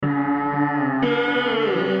Und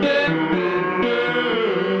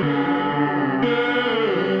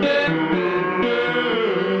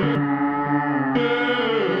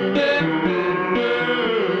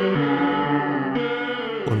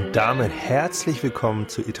damit herzlich willkommen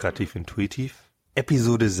zu Iterativ Intuitiv,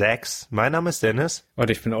 Episode 6. Mein Name ist Dennis.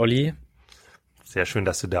 Und ich bin Olli. Sehr schön,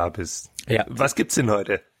 dass du da bist. Ja. Was gibt's denn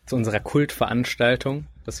heute? Zu unserer Kultveranstaltung.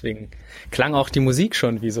 Deswegen klang auch die Musik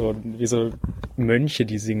schon wie so Mönche,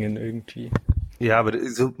 die singen irgendwie. Ja, aber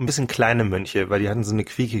so ein bisschen kleine Mönche, weil die hatten so eine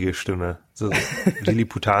quiekige Stimme. So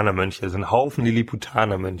Lilliputaner-Mönche, so ein Haufen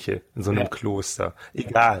Lilliputaner-Mönche in so einem Kloster.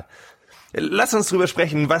 Egal. Lass uns drüber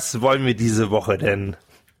sprechen, was wollen wir diese Woche denn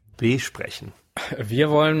besprechen?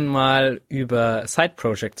 Wir wollen mal über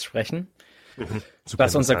Sideprojects sprechen.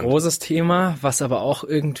 Das ist unser großes Thema, was aber auch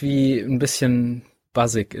irgendwie ein bisschen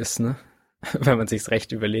buzzig ist, ne? Wenn man sich's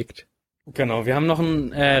recht überlegt. Genau, wir haben noch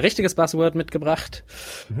ein richtiges Buzzword mitgebracht,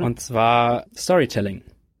 und zwar Storytelling.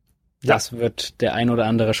 Das wird der ein oder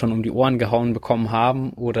andere schon um die Ohren gehauen bekommen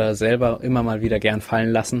haben oder selber immer mal wieder gern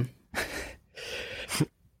fallen lassen.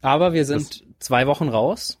 Aber wir sind 2 Wochen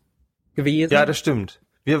raus gewesen. Ja, das stimmt.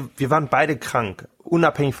 Wir waren beide krank,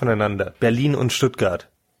 unabhängig voneinander. Berlin und Stuttgart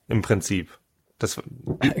im Prinzip.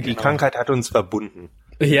 Die Krankheit hat uns verbunden.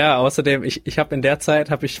 Ja, außerdem, ich habe in der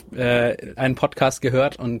Zeit einen Podcast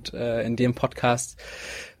gehört und in dem Podcast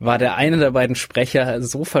war der eine der beiden Sprecher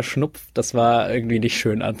so verschnupft, das war irgendwie nicht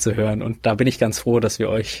schön anzuhören. Und da bin ich ganz froh, dass wir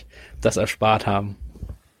euch das erspart haben.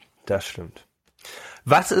 Das stimmt.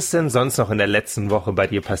 Was ist denn sonst noch in der letzten Woche bei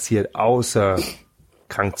dir passiert, außer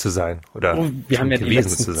krank zu sein? Oder wir haben ja die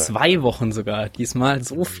letzten 2 Wochen sogar. Diesmal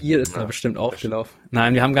so viel ist da bestimmt aufgelaufen.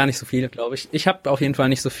 Nein, wir haben gar nicht so viel, glaube ich. Ich habe auf jeden Fall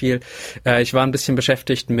nicht so viel. Ich war ein bisschen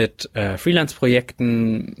beschäftigt mit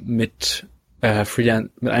Freelance-Projekten, mit einem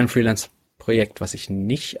Freelance-Projekt, was ich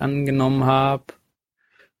nicht angenommen habe.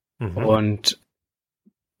 Und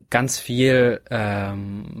ganz viel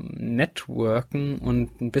Networken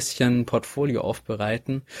und ein bisschen Portfolio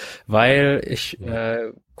aufbereiten, weil ich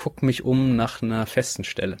gucke mich um nach einer festen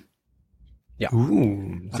Stelle. Ja.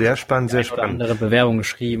 Sehr spannend, sehr spannend. Andere Bewerbung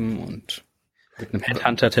geschrieben und mit einem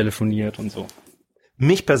Headhunter telefoniert und so.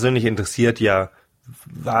 Mich persönlich interessiert ja,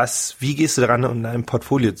 wie gehst du daran, um dein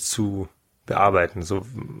Portfolio zu bearbeiten? So,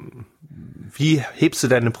 wie hebst du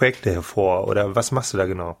deine Projekte hervor oder was machst du da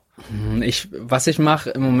genau? Was ich mache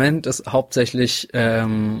im Moment ist hauptsächlich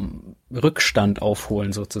Rückstand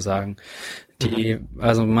aufholen sozusagen. Die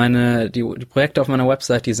Projekte auf meiner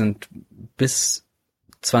Website, die sind bis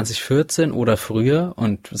 2014 oder früher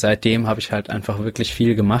und seitdem habe ich halt einfach wirklich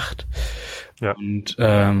viel gemacht. Ja. Und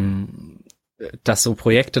dass so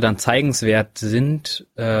Projekte dann zeigenswert sind,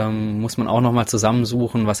 muss man auch nochmal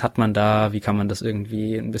zusammensuchen, was hat man da, wie kann man das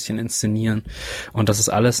irgendwie ein bisschen inszenieren. Und das ist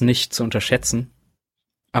alles nicht zu unterschätzen.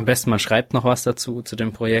 Am besten man schreibt noch was dazu, zu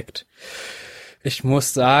dem Projekt. Ich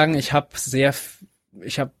muss sagen, ich habe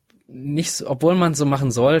nicht, obwohl man so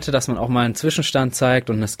machen sollte, dass man auch mal einen Zwischenstand zeigt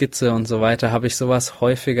und eine Skizze und so weiter, habe ich sowas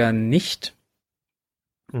häufiger nicht.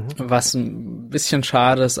 Was ein bisschen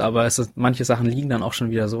schade ist, aber manche Sachen liegen dann auch schon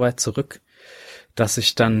wieder so weit zurück, dass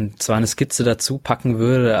ich dann zwar eine Skizze dazu packen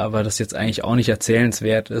würde, aber das jetzt eigentlich auch nicht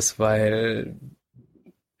erzählenswert ist, weil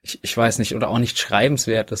ich weiß nicht, oder auch nicht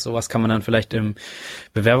schreibenswert ist. Sowas kann man dann vielleicht im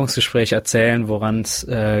Bewerbungsgespräch erzählen, woran es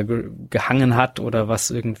gehangen hat oder was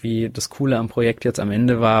irgendwie das Coole am Projekt jetzt am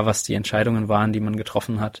Ende war, was die Entscheidungen waren, die man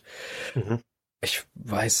getroffen hat. Ich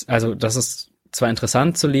weiß, also das ist zwar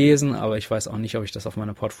interessant zu lesen, aber ich weiß auch nicht, ob ich das auf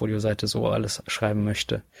meiner Portfolio-Seite so alles schreiben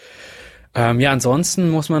möchte. Ansonsten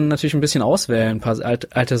muss man natürlich ein bisschen auswählen, ein paar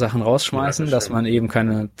alte Sachen rausschmeißen, dass man eben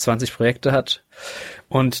keine 20 Projekte hat.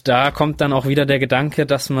 Und da kommt dann auch wieder der Gedanke,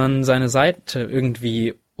 dass man seine Seite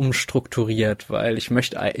irgendwie umstrukturiert, weil ich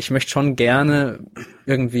möchte schon gerne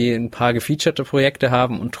irgendwie ein paar gefeaturete Projekte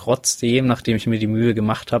haben und trotzdem, nachdem ich mir die Mühe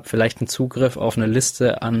gemacht habe, vielleicht einen Zugriff auf eine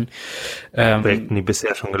Liste an Projekten, die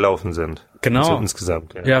bisher schon gelaufen sind. Genau. So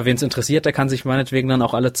insgesamt. Ja, wen es interessiert, der kann sich meinetwegen dann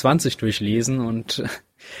auch alle 20 durchlesen und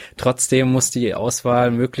trotzdem muss die Auswahl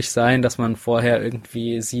möglich sein, dass man vorher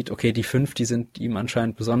irgendwie sieht, okay, die 5, die sind ihm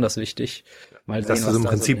anscheinend besonders wichtig. Mal sehen, dass du so im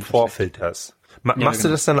Prinzip vorfilterst. Machst du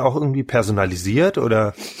das dann auch irgendwie personalisiert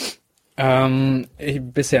oder?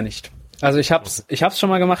 Bisher nicht. Also ich hab's schon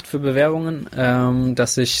mal gemacht für Bewerbungen,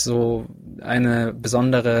 dass ich so eine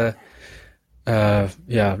besondere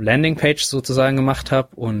Landingpage sozusagen gemacht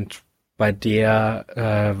habe und bei der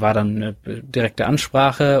war dann eine direkte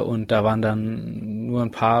Ansprache und da waren dann nur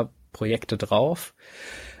ein paar Projekte drauf.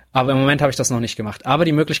 Aber im Moment habe ich das noch nicht gemacht. Aber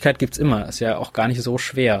die Möglichkeit gibt's immer. Ist ja auch gar nicht so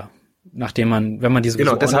schwer, wenn man diese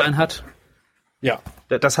online hat. Ja.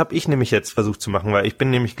 Das habe ich nämlich jetzt versucht zu machen, weil ich bin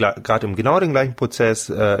nämlich gerade im genau den gleichen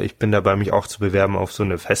Prozess. Ich bin dabei, mich auch zu bewerben auf so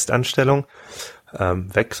eine Festanstellung.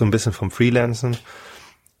 Weg so ein bisschen vom Freelancen.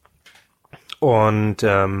 Und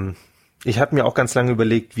ich habe mir auch ganz lange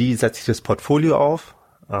überlegt, wie setze ich das Portfolio auf?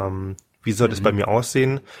 Wie soll das bei mir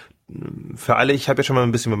aussehen? Für alle, ich habe ja schon mal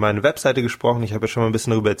ein bisschen über meine Webseite gesprochen, ich habe ja schon mal ein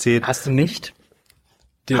bisschen darüber erzählt. Hast du nicht?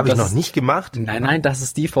 Habe ich noch nicht gemacht? Nein, das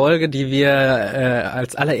ist die Folge, die wir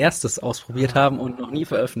als allererstes ausprobiert haben und noch nie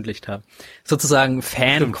veröffentlicht haben. Sozusagen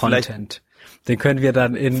Fan-Content. Den können wir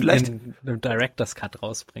dann in einem Director's Cut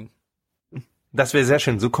rausbringen. Das wäre sehr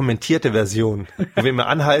schön, so kommentierte Version, wo wir mal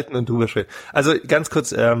anhalten und drüber sprechen. Also ganz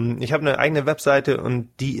kurz, ich habe eine eigene Webseite und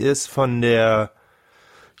die ist von der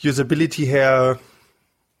Usability her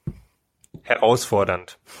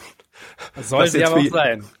herausfordernd. Soll sie aber auch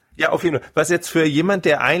sein. Ja, auf jeden Fall. Was jetzt für jemand,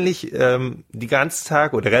 der eigentlich die ganzen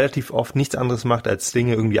Tag oder relativ oft nichts anderes macht, als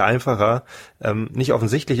Dinge irgendwie einfacher, nicht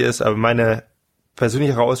offensichtlich ist, aber meine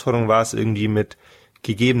persönliche Herausforderung war es irgendwie mit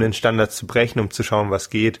gegebenen Standards zu brechen, um zu schauen, was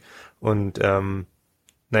geht. Und wenn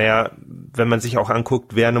man sich auch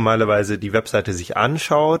anguckt, wer normalerweise die Webseite sich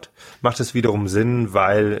anschaut, macht es wiederum Sinn,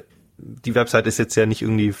 weil die Webseite ist jetzt ja nicht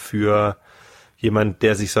irgendwie für jemand,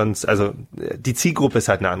 der sich sonst, also die Zielgruppe ist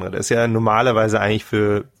halt eine andere. Das ist ja normalerweise eigentlich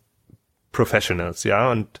für Professionals, ja,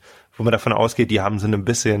 und wo man davon ausgeht, die haben so ein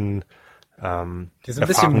bisschen die sind ein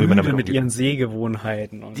bisschen müde mit ihren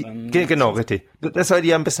Sehgewohnheiten. Und dann genau, richtig. Das soll die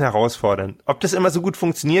ja ein bisschen herausfordern. Ob das immer so gut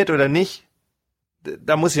funktioniert oder nicht,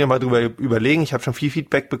 da muss ich noch mal drüber überlegen. Ich habe schon viel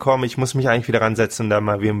Feedback bekommen. Ich muss mich eigentlich wieder ransetzen und da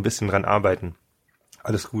mal wieder ein bisschen dran arbeiten.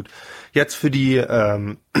 Alles gut. Jetzt für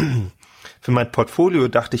mein Portfolio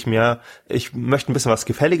dachte ich mir, ich möchte ein bisschen was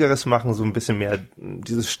Gefälligeres machen, so ein bisschen mehr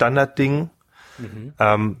dieses Standardding. Mit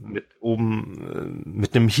einem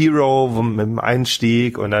Hero, mit einem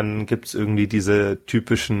Einstieg und dann gibt's irgendwie diese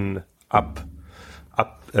typischen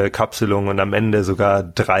Abkapselungen und am Ende sogar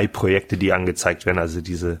 3 Projekte, die angezeigt werden, also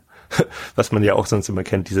diese, was man ja auch sonst immer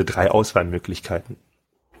kennt, diese 3 Auswahlmöglichkeiten.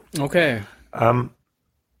 Okay.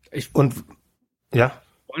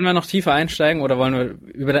 Wollen wir noch tiefer einsteigen oder wollen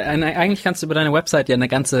wir eigentlich kannst du über deine Website ja eine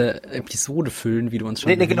ganze Episode füllen, wie du uns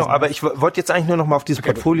schon genau, aber ich wollte jetzt eigentlich nur noch mal auf dieses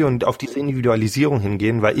Portfolio und auf diese Individualisierung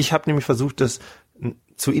hingehen, weil ich habe nämlich versucht, das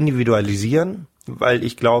zu individualisieren, weil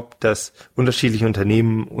ich glaube, dass unterschiedliche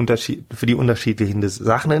Unternehmen für die unterschiedlichen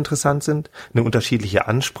Sachen interessant sind, eine unterschiedliche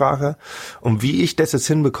Ansprache und wie ich das jetzt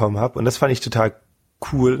hinbekommen habe, und das fand ich total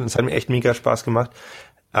cool und das hat mir echt mega Spaß gemacht,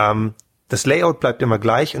 das Layout bleibt immer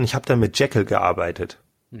gleich und ich habe dann mit Jekyll gearbeitet.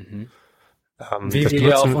 Wie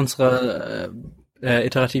wir auf unserer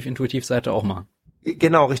iterativ-intuitiv-Seite auch machen.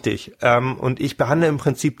 Genau, richtig. Und ich behandle im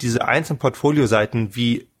Prinzip diese einzelnen Portfolioseiten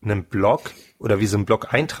wie einen Blog oder wie so ein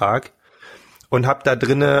Blog-Eintrag und habe da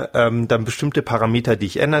drinne dann bestimmte Parameter, die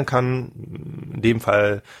ich ändern kann. In dem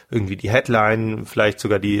Fall irgendwie die Headline, vielleicht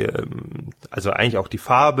sogar also eigentlich auch die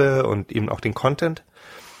Farbe und eben auch den Content.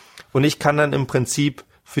 Und ich kann dann im Prinzip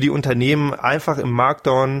für die Unternehmen einfach im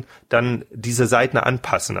Markdown dann diese Seiten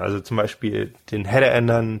anpassen. Also zum Beispiel den Header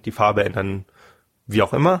ändern, die Farbe ändern, wie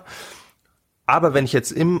auch immer. Aber wenn ich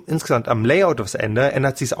jetzt insgesamt am Layout was ändere,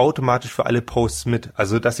 ändert sich es automatisch für alle Posts mit.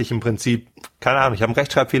 Also dass ich im Prinzip, keine Ahnung, ich habe einen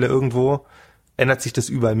Rechtschreibfehler irgendwo, ändert sich das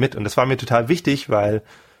überall mit. Und das war mir total wichtig, weil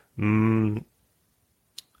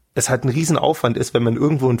es halt ein Riesenaufwand ist, wenn man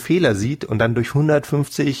irgendwo einen Fehler sieht und dann durch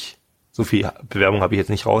 150, so viel Bewerbung habe ich jetzt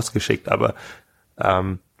nicht rausgeschickt, aber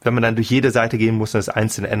wenn man dann durch jede Seite gehen muss und das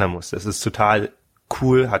einzeln ändern muss. Das ist total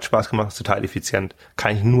cool, hat Spaß gemacht, ist total effizient.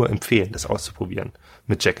 Kann ich nur empfehlen, das auszuprobieren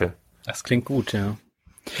mit Jekyll. Das klingt gut, ja.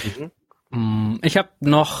 Ich habe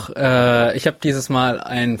dieses Mal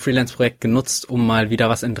ein Freelance-Projekt genutzt, um mal wieder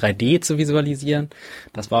was in 3D zu visualisieren.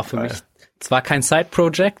 Das war für mich zwar kein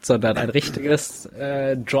Side-Project, sondern ein richtiges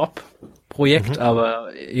Job-Projekt,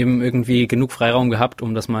 aber eben irgendwie genug Freiraum gehabt,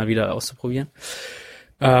 um das mal wieder auszuprobieren.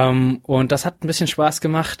 Und das hat ein bisschen Spaß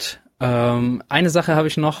gemacht. Eine Sache habe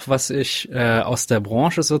ich noch, was ich aus der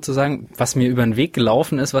Branche sozusagen, was mir über den Weg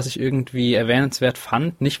gelaufen ist, was ich irgendwie erwähnenswert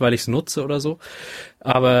fand, nicht weil ich es nutze oder so,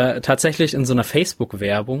 aber tatsächlich in so einer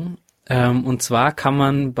Facebook-Werbung. Und zwar kann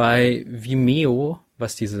man bei Vimeo,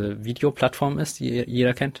 was diese Videoplattform ist, die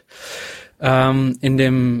jeder kennt,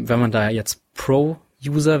 wenn man da jetzt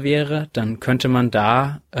Pro-User wäre, dann kann man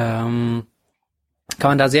da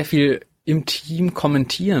sehr viel im Team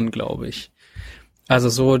kommentieren, glaube ich. Also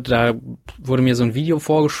so, da wurde mir so ein Video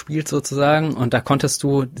vorgespielt sozusagen und da konntest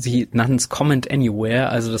sie nannten es Comment Anywhere,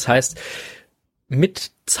 also das heißt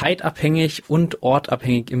mit zeitabhängig und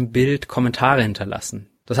ortabhängig im Bild Kommentare hinterlassen.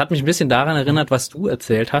 Das hat mich ein bisschen daran erinnert, was du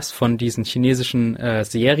erzählt hast von diesen chinesischen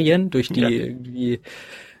Serien, durch die,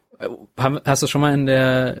 hast du schon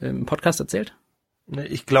mal im Podcast erzählt?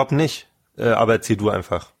 Ich glaube nicht, aber erzähl du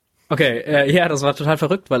einfach. Okay, ja, das war total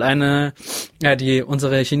verrückt, weil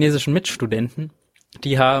unsere chinesischen Mitstudenten,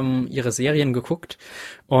 die haben ihre Serien geguckt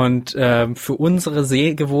und für unsere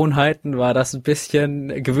Sehgewohnheiten war das ein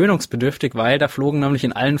bisschen gewöhnungsbedürftig, weil da flogen nämlich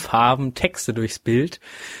in allen Farben Texte durchs Bild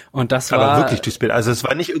und das war... Aber wirklich durchs Bild, also es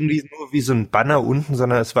war nicht irgendwie nur wie so ein Banner unten,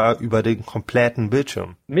 sondern es war über den kompletten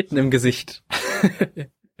Bildschirm. Mitten im Gesicht.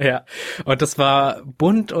 Ja, und das war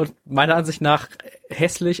bunt und meiner Ansicht nach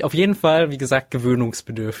hässlich, auf jeden Fall, wie gesagt,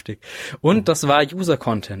 gewöhnungsbedürftig. Und das war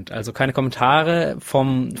User-Content, also keine Kommentare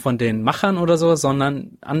von den Machern oder so,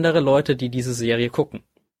 sondern andere Leute, die diese Serie gucken.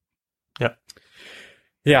 Ja.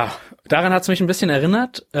 Ja, daran hat es mich ein bisschen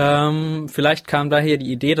erinnert. Vielleicht kam daher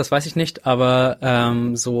die Idee, das weiß ich nicht, aber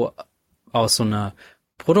so aus so einer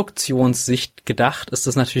Produktionssicht gedacht ist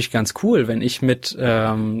das natürlich ganz cool, wenn ich mit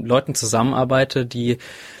Leuten zusammenarbeite, die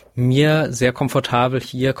mir sehr komfortabel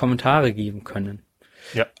hier Kommentare geben können.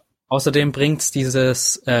 Ja. Außerdem bringt's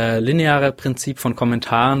dieses lineare Prinzip von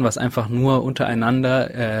Kommentaren, was einfach nur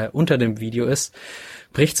untereinander unter dem Video ist,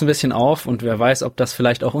 bricht's ein bisschen auf und wer weiß, ob das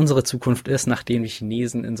vielleicht auch unsere Zukunft ist, nachdem die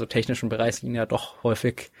Chinesen in so technischen Bereichen ja doch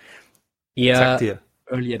häufig eher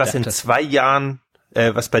Early was in 2 Jahren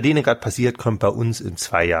was bei denen gerade passiert, kommt bei uns in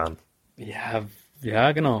 2 Jahren.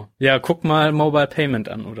 Ja, genau. Ja, guck mal Mobile Payment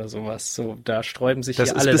an oder sowas. So, da sträuben sich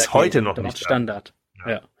das hier alle. Das ist bis heute noch nicht Standard.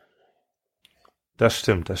 Ja. Das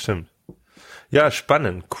stimmt. Ja,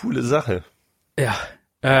 spannend. Coole Sache. Ja.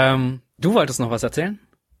 Du wolltest noch was erzählen?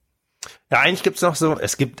 Ja, eigentlich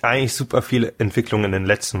es gibt eigentlich super viele Entwicklungen in den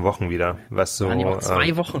letzten Wochen wieder, was so. Waren ja noch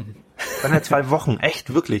 2 Wochen. Waren ja 2 Wochen,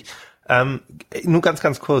 echt, wirklich. Nur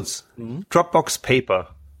ganz kurz. Dropbox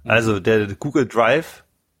Paper, also der Google Drive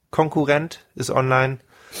Konkurrent ist online.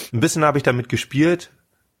 Ein bisschen habe ich damit gespielt,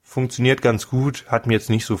 funktioniert ganz gut, hat mir jetzt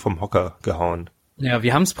nicht so vom Hocker gehauen. Ja,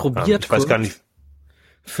 wir haben es probiert. Ich weiß gar nicht.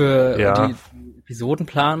 Für die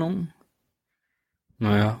Episodenplanung.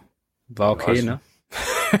 Naja, war okay, ne?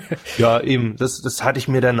 Ja, eben, das hatte ich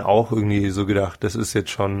mir dann auch irgendwie so gedacht, das ist jetzt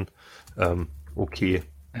schon okay.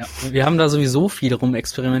 Ja, wir haben da sowieso viel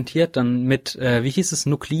rumexperimentiert, dann mit, wie hieß es,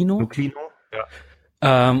 Nuclino,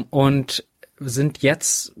 ja. Und sind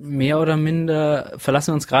jetzt mehr oder minder,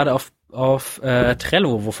 verlassen wir uns gerade auf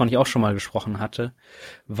Trello, wovon ich auch schon mal gesprochen hatte,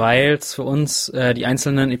 weil es für uns die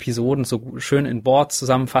einzelnen Episoden so schön in Boards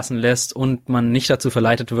zusammenfassen lässt und man nicht dazu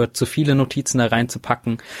verleitet wird, zu viele Notizen da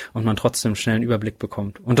reinzupacken und man trotzdem schnell einen Überblick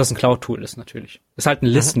bekommt. Und das ein Cloud-Tool ist natürlich. Ist halt ein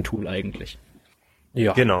Listentool eigentlich.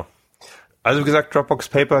 Ja. Genau. Also wie gesagt, Dropbox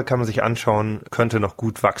Paper kann man sich anschauen, könnte noch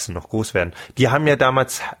gut wachsen, noch groß werden. Die haben ja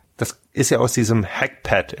damals, das ist ja aus diesem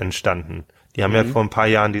Hackpad entstanden. Die haben ja vor ein paar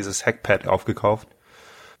Jahren dieses Hackpad aufgekauft.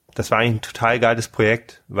 Das war eigentlich ein total geiles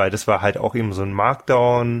Projekt, weil das war halt auch eben so ein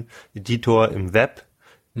Markdown-Editor im Web,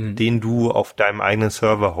 den du auf deinem eigenen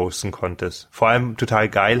Server hosten konntest. Vor allem total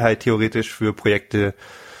geil halt theoretisch für Projekte,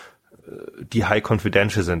 die high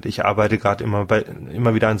confidential sind. Ich arbeite gerade immer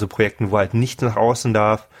wieder an so Projekten, wo halt nichts nach außen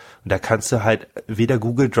darf. Und da kannst du halt weder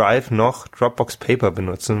Google Drive noch Dropbox Paper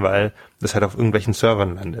benutzen, weil das halt auf irgendwelchen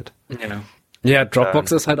Servern landet. Genau. Ja,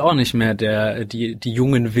 Dropbox ist halt auch nicht mehr die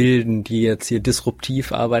jungen Wilden, die jetzt hier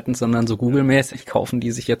disruptiv arbeiten, sondern so Google-mäßig kaufen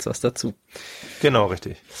die sich jetzt was dazu. Genau,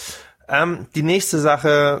 richtig. Die nächste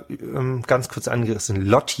Sache, ganz kurz angerissen,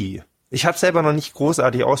 Lottie. Ich habe selber noch nicht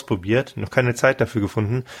großartig ausprobiert, noch keine Zeit dafür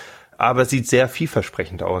gefunden, aber sieht sehr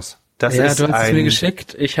vielversprechend aus. Du hast es mir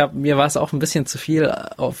geschickt. Mir war es auch ein bisschen zu viel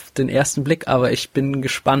auf den ersten Blick, aber ich bin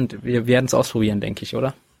gespannt. Wir werden es ausprobieren, denke ich,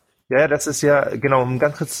 oder? Ja, das ist ja, genau, um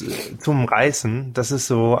ganz kurz zum Reißen, das ist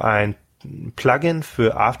so ein Plugin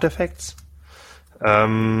für After Effects,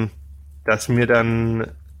 das mir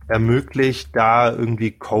dann ermöglicht, da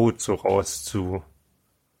irgendwie Code so zu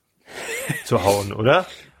hauen, oder?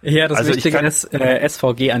 Ja, das Wichtige ist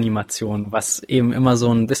SVG-Animation, was eben immer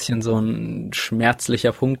so ein bisschen so ein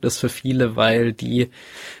schmerzlicher Punkt ist für viele, weil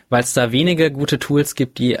es da wenige gute Tools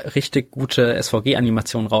gibt, die richtig gute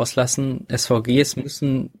SVG-Animationen rauslassen. SVGs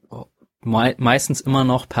müssen meistens immer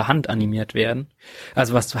noch per Hand animiert werden.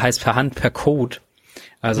 Also was heißt per Hand? Per Code.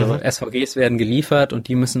 Also SVGs werden geliefert und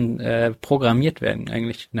die müssen programmiert werden.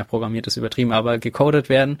 Eigentlich, programmiert ist übertrieben, aber gecodet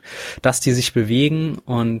werden, dass die sich bewegen.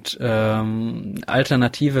 Und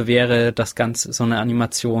Alternative wäre, das Ganze, so eine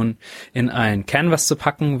Animation in ein Canvas zu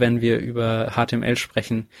packen, wenn wir über HTML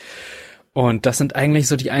sprechen. Und das sind eigentlich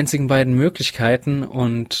so die einzigen beiden Möglichkeiten.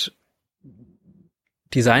 Und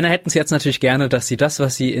Designer hätten es jetzt natürlich gerne, dass sie das,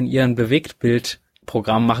 was sie in ihren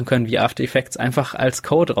Bewegtbildprogramm machen können, wie After Effects, einfach als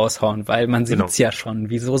Code raushauen, weil man sieht's ja schon.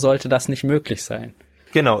 Wieso sollte das nicht möglich sein?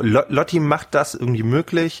 Genau, Lottie macht das irgendwie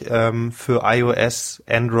möglich für iOS,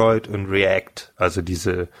 Android und React, also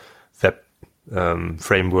diese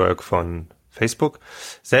Framework von Facebook.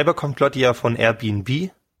 Selber kommt Lotti ja von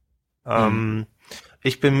Airbnb.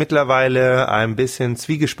 Ich bin mittlerweile ein bisschen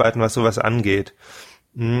zwiegespalten, was sowas angeht.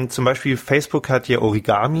 Zum Beispiel Facebook hat ja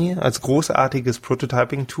Origami als großartiges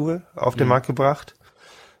Prototyping-Tool auf den Markt gebracht.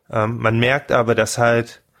 Man merkt aber, dass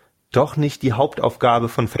halt doch nicht die Hauptaufgabe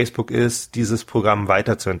von Facebook ist, dieses Programm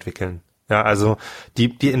weiterzuentwickeln. Ja, also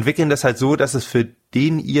die entwickeln das halt so, dass es für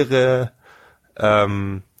den ihre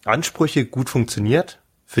Ansprüche gut funktioniert,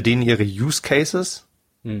 für den ihre Use Cases.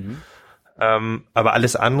 Aber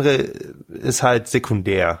alles andere ist halt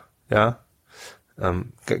sekundär. Ja,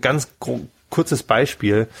 ganz kurzes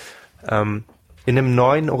Beispiel. In einem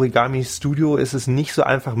neuen Origami Studio ist es nicht so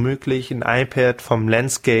einfach möglich, ein iPad vom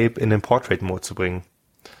Landscape in den Portrait Mode zu bringen.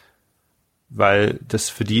 Weil das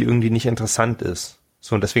für die irgendwie nicht interessant ist.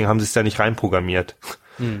 So, und deswegen haben sie es da nicht reinprogrammiert.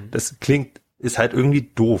 Das ist halt irgendwie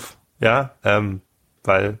doof. Ja,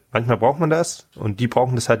 weil manchmal braucht man das und die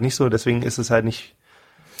brauchen das halt nicht so, deswegen ist es halt nicht,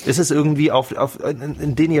 ist es irgendwie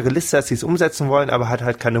in denen ihre Liste, dass sie es umsetzen wollen, aber hat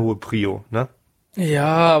halt keine hohe Prio, ne?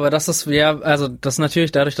 Ja, aber das ist also das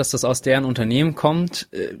natürlich dadurch, dass das aus deren Unternehmen kommt,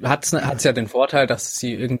 hat's ja den Vorteil, dass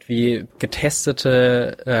sie irgendwie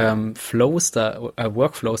getestete Workflows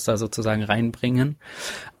da sozusagen reinbringen.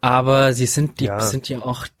 Aber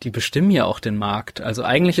die bestimmen ja auch den Markt. Also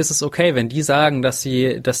eigentlich ist es okay, wenn die sagen, dass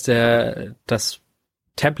das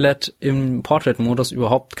Tablet im Portrait-Modus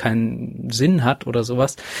überhaupt keinen Sinn hat oder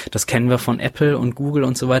sowas. Das kennen wir von Apple und Google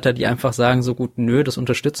und so weiter, die einfach sagen so gut, nö, das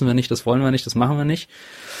unterstützen wir nicht, das wollen wir nicht, das machen wir nicht.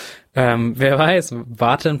 Wer weiß,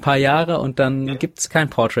 warte ein paar Jahre und dann gibt's keinen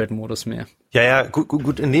Portrait-Modus mehr. Ja,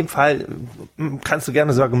 gut, in dem Fall kannst du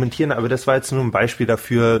gerne so argumentieren, aber das war jetzt nur ein Beispiel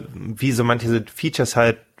dafür, wie so manche Features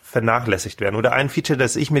halt vernachlässigt werden. Oder ein Feature,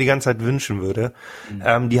 das ich mir die ganze Zeit wünschen würde,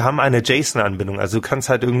 die haben eine JSON-Anbindung. Also du kannst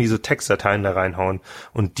halt irgendwie so Textdateien da reinhauen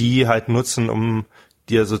und die halt nutzen, um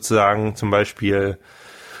dir sozusagen zum Beispiel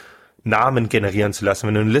Namen generieren zu lassen.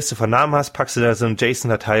 Wenn du eine Liste von Namen hast, packst du da so eine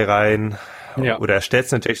JSON-Datei rein oder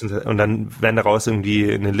erstellst eine JSON und dann werden daraus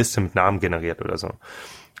irgendwie eine Liste mit Namen generiert oder so.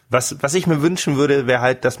 Was ich mir wünschen würde, wäre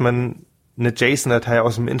halt, dass man eine JSON-Datei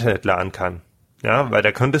aus dem Internet laden kann. Ja, weil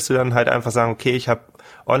da könntest du dann halt einfach sagen, okay, ich habe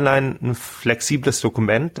online ein flexibles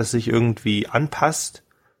Dokument, das sich irgendwie anpasst,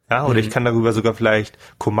 ja, oder ich kann darüber sogar vielleicht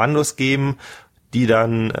Kommandos geben, die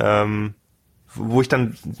dann, wo ich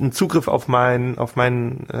dann einen Zugriff auf meinen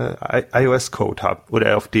iOS-Code habe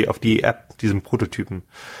oder auf die App, diesen Prototypen.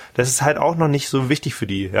 Das ist halt auch noch nicht so wichtig für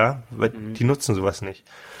die, ja, weil die nutzen sowas nicht.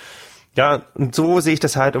 Ja, und so sehe ich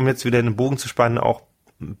das halt, um jetzt wieder einen Bogen zu spannen, auch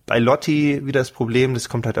bei Lotti wieder das Problem, das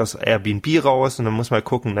kommt halt aus Airbnb raus und dann muss man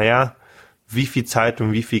gucken, naja, wie viel Zeit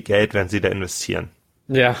und wie viel Geld werden sie da investieren?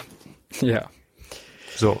 Ja.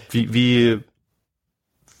 So, wie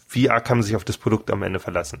arg kann man sich auf das Produkt am Ende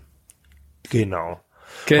verlassen? Genau.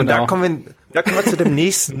 Und da kommen wir zu dem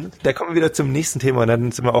nächsten, da kommen wir wieder zum nächsten Thema und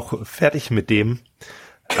dann sind wir auch fertig mit dem,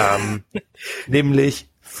 nämlich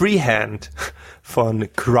Freehand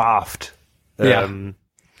von Craft.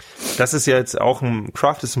 Das ist jetzt auch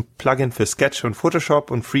Craft ist ein Plugin für Sketch und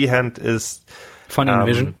Photoshop und Freehand ist von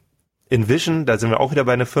InVision. InVision, da sind wir auch wieder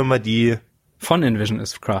bei einer Firma, die von InVision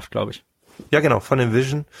ist Craft, glaube ich. Ja, genau, von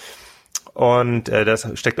InVision. Und das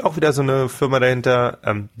steckt auch wieder so eine Firma dahinter,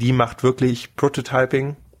 die macht wirklich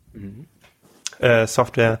Prototyping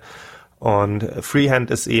Software und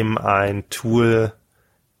Freehand ist eben ein Tool,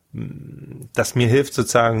 das mir hilft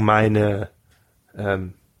sozusagen meine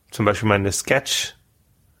zum Beispiel meine Sketch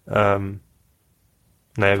wie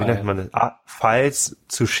nennt man das? Files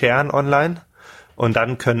zu sharen online und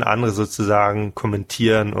dann können andere sozusagen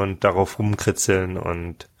kommentieren und darauf rumkritzeln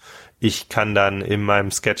und ich kann dann in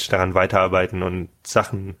meinem Sketch daran weiterarbeiten und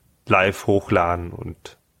Sachen live hochladen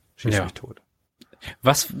und schieß mich tot.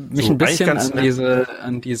 Was mich ein bisschen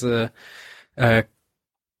an diese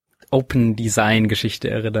Open Design Geschichte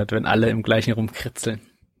erinnert, wenn alle im gleichen rumkritzeln.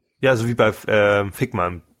 Ja, so wie bei Figma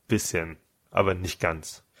ein bisschen, aber nicht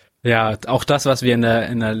ganz. Ja, auch das, was wir in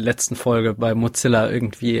der letzten Folge bei Mozilla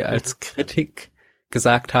irgendwie als Kritik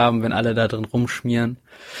gesagt haben, wenn alle da drin rumschmieren.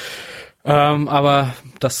 Aber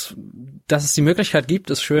dass es die Möglichkeit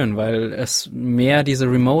gibt, ist schön, weil es mehr diese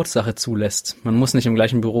Remote-Sache zulässt. Man muss nicht im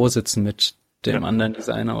gleichen Büro sitzen mit dem anderen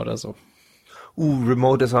Designer oder so.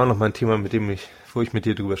 Remote ist auch noch mal ein Thema, wo ich mit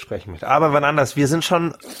dir drüber sprechen möchte. Aber wann anders? Wir sind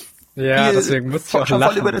schon deswegen muss ich auch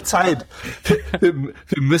lachen. Voll über der Zeit. Wir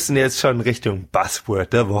müssen jetzt schon Richtung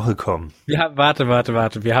Buzzword der Woche kommen. Ja, warte.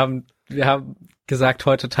 Wir haben gesagt,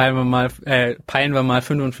 heute peilen wir mal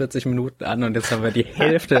 45 Minuten an und jetzt haben wir die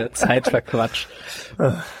Hälfte der Zeit verquatscht.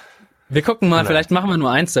 Wir gucken mal, vielleicht machen wir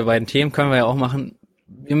nur eins der beiden Themen, können wir ja auch machen.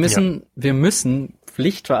 Wir müssen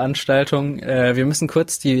Pflichtveranstaltung. Wir müssen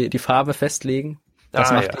kurz die Farbe festlegen.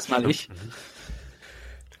 Das macht das mal ich.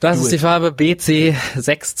 Das ist die Farbe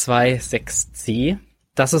BC626C.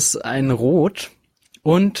 Das ist ein Rot.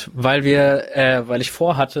 Und weil ich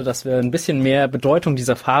vorhatte, dass wir ein bisschen mehr Bedeutung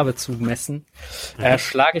dieser Farbe zumessen,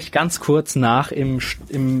 schlage ich ganz kurz nach im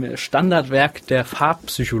Standardwerk der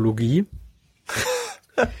Farbpsychologie.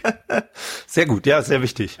 Sehr gut, ja, sehr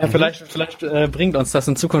wichtig. Ja, vielleicht bringt uns das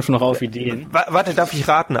in Zukunft noch auf Ideen. Warte, darf ich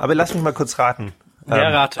raten? Aber lass mich mal kurz raten. Ja,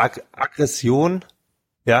 rate. Aggression,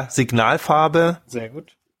 ja, Signalfarbe. Sehr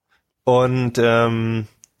gut. Und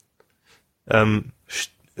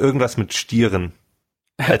irgendwas mit Stieren.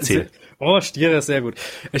 Erzähl. Oh, Stiere ist sehr gut.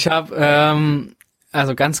 Ich habe,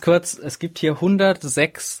 also ganz kurz, es gibt hier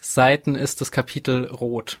 106 Seiten, ist das Kapitel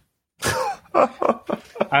rot.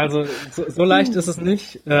 Also so leicht ist es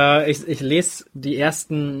nicht. Ich lese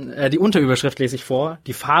die Unterüberschrift lese ich vor.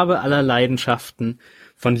 Die Farbe aller Leidenschaften,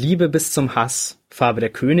 von Liebe bis zum Hass, Farbe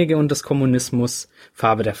der Könige und des Kommunismus,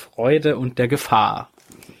 Farbe der Freude und der Gefahr.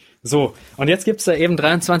 So, und jetzt gibt's da eben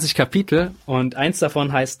 23 Kapitel und eins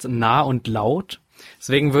davon heißt nah und laut.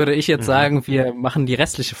 Deswegen würde ich jetzt sagen, wir machen die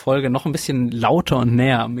restliche Folge noch ein bisschen lauter und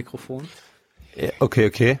näher am Mikrofon.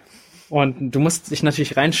 Okay. Und du musst dich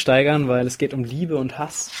natürlich reinsteigern, weil es geht um Liebe und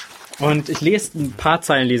Hass. Und ich lese, ein paar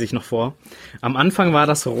Zeilen lese ich noch vor. Am Anfang war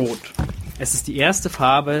das Rot. Es ist die erste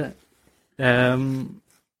Farbe, der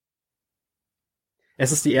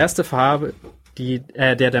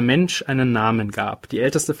Mensch einen Namen gab. Die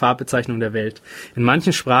älteste Farbbezeichnung der Welt. In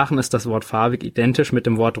manchen Sprachen ist das Wort farbig identisch mit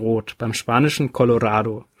dem Wort rot. Beim Spanischen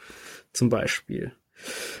Colorado zum Beispiel.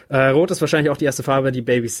 Rot ist wahrscheinlich auch die erste Farbe, die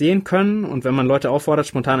Babys sehen können. Und wenn man Leute auffordert,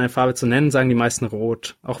 spontan eine Farbe zu nennen, sagen die meisten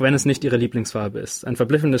rot. Auch wenn es nicht ihre Lieblingsfarbe ist. Ein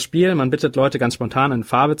verblüffendes Spiel. Man bittet Leute ganz spontan eine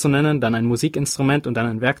Farbe zu nennen, dann ein Musikinstrument und dann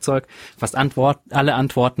ein Werkzeug. Fast alle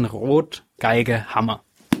Antworten rot, Geige, Hammer.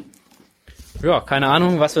 Ja, keine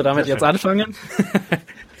Ahnung, was wir damit jetzt anfangen.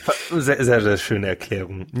 Sehr, sehr, sehr schöne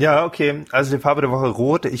Erklärung. Ja, okay. Also die Farbe der Woche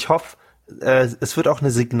rot. Ich hoffe, es wird auch eine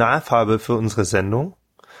Signalfarbe für unsere Sendung.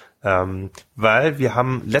 Weil wir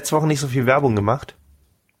haben letzte Woche nicht so viel Werbung gemacht.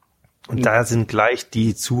 Und da sind gleich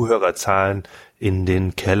die Zuhörerzahlen in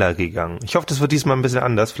den Keller gegangen. Ich hoffe, das wird diesmal ein bisschen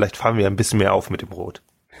anders. Vielleicht fahren wir ein bisschen mehr auf mit dem Rot.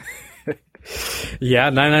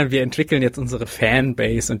 Ja, nein, wir entwickeln jetzt unsere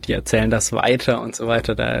Fanbase und die erzählen das weiter und so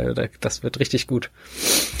weiter. Das wird richtig gut.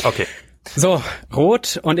 Okay. So,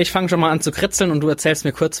 Rot, und ich fange schon mal an zu kritzeln und du erzählst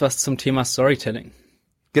mir kurz was zum Thema Storytelling.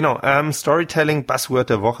 Genau, Storytelling,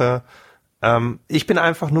 Buzzword der Woche. Ich bin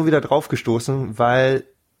einfach nur wieder drauf gestoßen, weil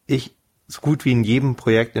ich so gut wie in jedem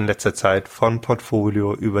Projekt in letzter Zeit von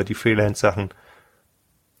Portfolio über die Freelance-Sachen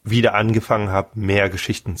wieder angefangen habe, mehr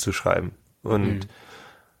Geschichten zu schreiben. Und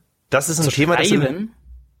das ist ein Thema, das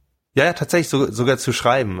ja, tatsächlich sogar zu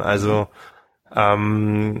schreiben. Also wir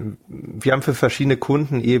haben für verschiedene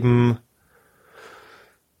Kunden eben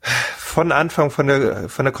von Anfang von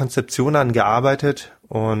der Konzeption an gearbeitet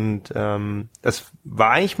und das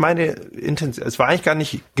war eigentlich meine Intention. Es war eigentlich gar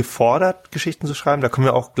nicht gefordert, Geschichten zu schreiben. Da kommen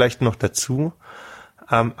wir auch gleich noch dazu.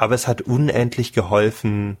 Aber es hat unendlich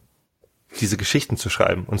geholfen, diese Geschichten zu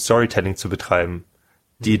schreiben und Storytelling zu betreiben.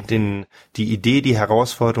 Die Idee, die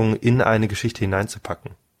Herausforderung in eine Geschichte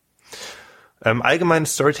hineinzupacken. Allgemein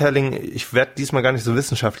Storytelling, ich werde diesmal gar nicht so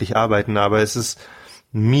wissenschaftlich arbeiten, aber es ist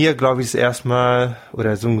mir, glaube ich, das erste Mal,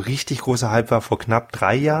 oder so ein richtig großer Hype war vor knapp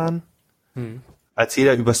 3 Jahren, als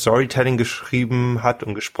jeder über Storytelling geschrieben hat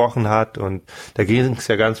und gesprochen hat. Und da ging es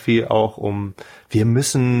ja ganz viel auch um, wir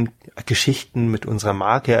müssen Geschichten mit unserer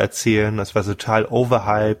Marke erzählen. Das war total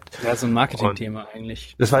overhyped. Ja, so ein Marketing-Thema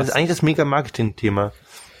eigentlich. Das war eigentlich das mega Marketing-Thema.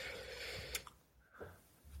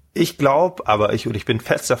 Ich glaube aber, ich bin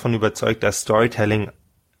fest davon überzeugt, dass Storytelling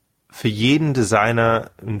für jeden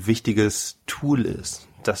Designer ein wichtiges Tool ist.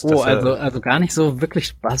 Also gar nicht so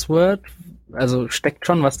wirklich Buzzword, also steckt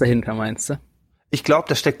schon was dahinter, meinst du? Ich glaube,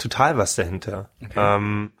 da steckt total was dahinter.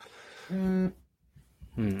 Okay.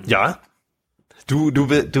 Ja. Du.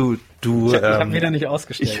 Ich habe wieder nicht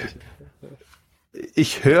ausgestellt.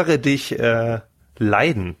 Ich höre dich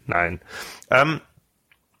leiden. Nein.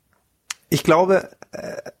 Ich glaube,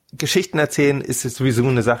 Geschichten erzählen ist jetzt sowieso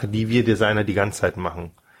eine Sache, die wir Designer die ganze Zeit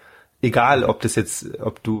machen. Egal, ob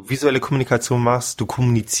du visuelle Kommunikation machst, du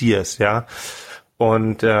kommunizierst, ja.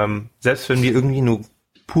 Und selbst wenn wir irgendwie nur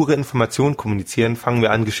pure Informationen kommunizieren, fangen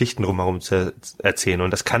wir an, Geschichten drumherum zu erzählen.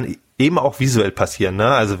 Und das kann eben auch visuell passieren, ne?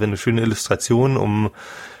 Also wenn du schöne Illustrationen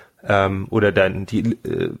oder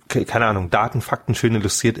keine Ahnung, Daten, Fakten schön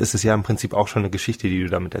illustriert, ist es ja im Prinzip auch schon eine Geschichte, die du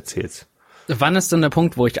damit erzählst. Wann ist denn der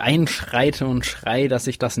Punkt, wo ich einschreite und schreie, dass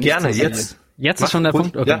ich das nicht Gerne, so sehe? jetzt. Jetzt ist schon der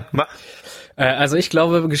Punkt? Okay. Ja, mach. Also ich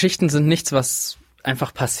glaube, Geschichten sind nichts, was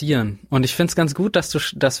einfach passieren. Und ich finde es ganz gut,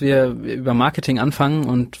 dass wir über Marketing anfangen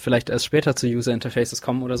und vielleicht erst später zu User Interfaces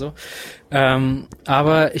kommen oder so.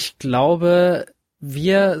 Aber ich glaube,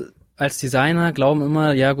 wir als Designer glauben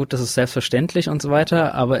immer, ja gut, das ist selbstverständlich und so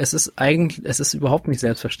weiter, aber es ist überhaupt nicht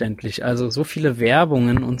selbstverständlich. Also so viele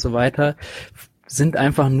Werbungen und so weiter sind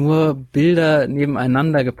einfach nur Bilder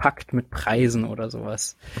nebeneinander gepackt mit Preisen oder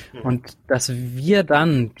sowas. Und dass wir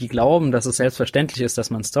dann, die glauben, dass es selbstverständlich ist, dass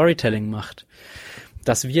man Storytelling macht,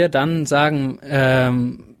 dass wir dann sagen,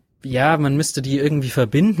 ja, man müsste die irgendwie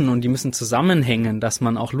verbinden und die müssen zusammenhängen, dass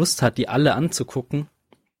man auch Lust hat, die alle anzugucken,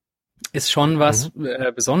 ist schon was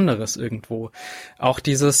Besonderes irgendwo. Auch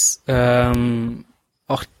dieses, das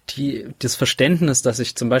Verständnis, dass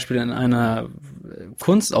ich zum Beispiel in einer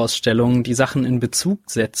Kunstausstellung die Sachen in Bezug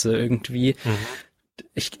setze irgendwie.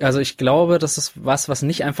 Ich glaube, das ist was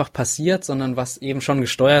nicht einfach passiert, sondern was eben schon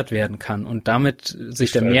gesteuert werden kann und damit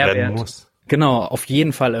sich der Mehrwert genau auf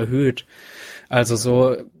jeden Fall erhöht. Also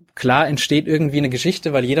so klar entsteht irgendwie eine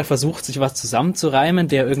Geschichte, weil jeder versucht, sich was zusammenzureimen,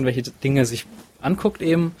 der irgendwelche Dinge sich anguckt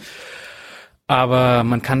eben. Aber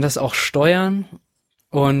man kann das auch steuern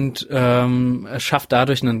und schafft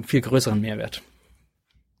dadurch einen viel größeren Mehrwert.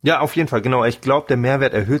 Ja, auf jeden Fall, genau. Ich glaube, der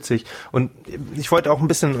Mehrwert erhöht sich. Und ich wollte auch ein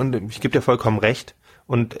bisschen, und ich gebe dir vollkommen recht,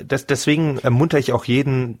 und deswegen ermuntere ich auch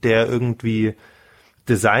jeden, der irgendwie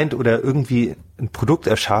designt oder irgendwie ein Produkt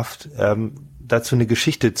erschafft, dazu eine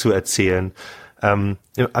Geschichte zu erzählen.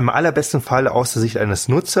 Am allerbesten Fall aus der Sicht eines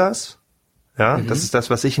Nutzers. Ja, das ist das,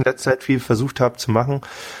 was ich in letzter Zeit viel versucht habe zu machen,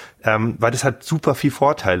 weil das hat super viel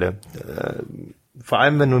Vorteile. Vor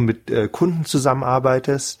allem, wenn du mit Kunden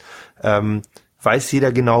zusammenarbeitest, weiß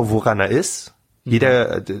jeder genau, woran er ist.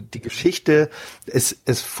 Jeder, die Geschichte,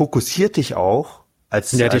 es fokussiert dich auch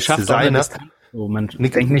als Designer. So, man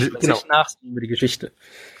denkt nicht über sich nach, sondern über die Geschichte.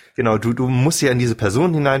 Genau, du musst ja in diese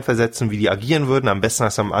Person hineinversetzen, wie die agieren würden. Am besten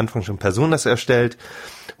hast du am Anfang schon Person das erstellt.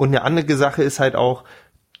 Und eine andere Sache ist halt auch,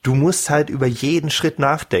 du musst halt über jeden Schritt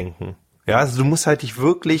nachdenken. Ja, also du musst halt dich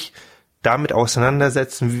wirklich damit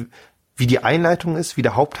auseinandersetzen, wie die Einleitung ist, wie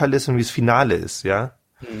der Hauptteil ist und wie das Finale ist, ja.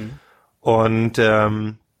 Und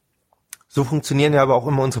so funktionieren ja aber auch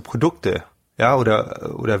immer unsere Produkte, ja,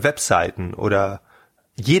 oder Webseiten oder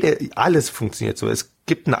alles funktioniert so. Es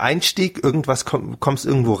gibt einen Einstieg, irgendwas kommst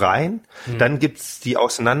irgendwo rein, dann gibt's die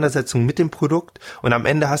Auseinandersetzung mit dem Produkt und am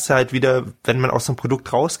Ende hast du halt wieder, wenn man aus dem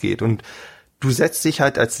Produkt rausgeht und du setzt dich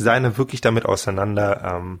halt als Designer wirklich damit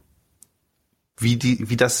auseinander,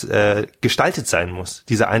 wie das gestaltet sein muss,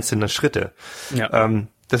 diese einzelnen Schritte. Ja.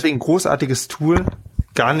 Deswegen großartiges Tool,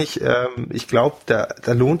 gar nicht, ich glaube,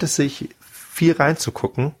 da lohnt es sich, viel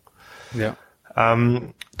reinzugucken. Ja.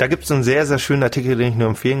 Da gibt es einen sehr, sehr schönen Artikel, den ich nur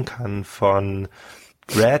empfehlen kann, von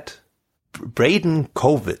Braden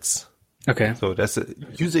Kowitz. Okay. So, das ist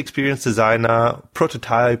User Experience Designer,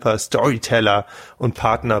 Prototyper, Storyteller und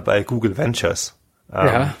Partner bei Google Ventures.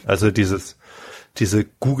 Also diese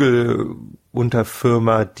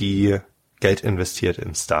Google-Unterfirma, die Geld investiert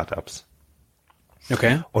in Startups.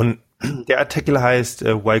 Okay. Und der Artikel heißt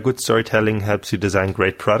Why Good Storytelling Helps You Design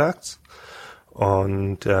Great Products.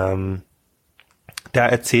 Und da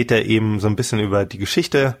erzählt er eben so ein bisschen über die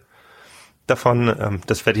Geschichte davon.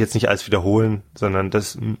 Das werde ich jetzt nicht alles wiederholen, sondern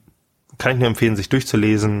das kann ich nur empfehlen, sich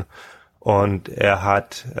durchzulesen. Und er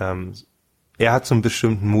hat so einen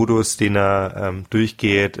bestimmten Modus, den er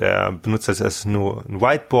durchgeht. Er benutzt als erstes nur ein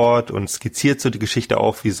Whiteboard und skizziert so die Geschichte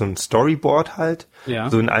auf wie so ein Storyboard halt. Ja.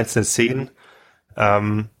 So in einzelnen Szenen.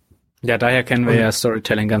 Ja, daher kennen wir ja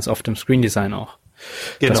Storytelling ganz oft im Screen Design auch.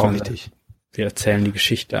 Genau, richtig. Wir erzählen die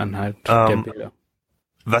Geschichte anhand der Bilder.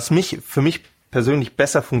 Was für mich persönlich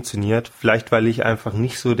besser funktioniert, vielleicht weil ich einfach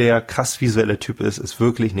nicht so der krass visuelle Typ ist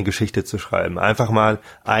wirklich eine Geschichte zu schreiben. Einfach mal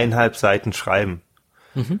 1,5 Seiten schreiben.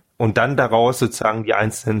 Und dann daraus sozusagen die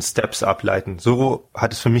einzelnen Steps ableiten. So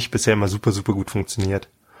hat es für mich bisher immer super, super gut funktioniert.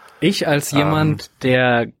 Ich als jemand,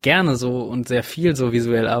 der gerne so und sehr viel so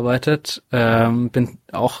visuell arbeitet, bin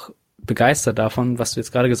auch begeistert davon, was du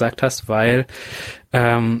jetzt gerade gesagt hast, weil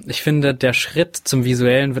ich finde, der Schritt zum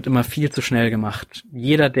Visuellen wird immer viel zu schnell gemacht.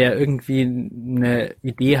 Jeder, der irgendwie eine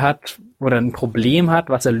Idee hat oder ein Problem hat,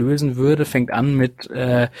 was er lösen würde, fängt an mit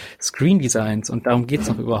Screen Designs und darum geht's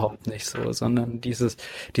noch überhaupt nicht so, sondern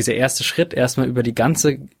dieser erste Schritt, erstmal über die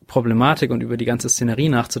ganze Problematik und über die ganze Szenerie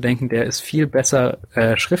nachzudenken, der ist viel besser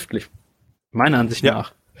schriftlich, meiner Ansicht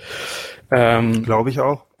nach. Glaube ich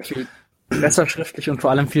auch. Viel besser schriftlich und vor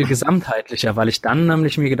allem viel gesamtheitlicher, weil ich dann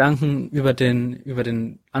nämlich mir Gedanken über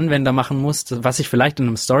den Anwender machen muss, was ich vielleicht in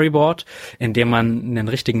einem Storyboard, in dem man einen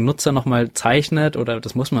richtigen Nutzer nochmal zeichnet, oder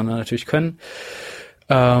das muss man natürlich können,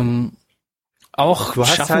 auch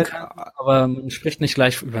schaffen kann, aber man spricht nicht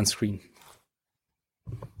gleich über den Screen.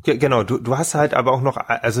 Genau, du hast halt aber auch noch,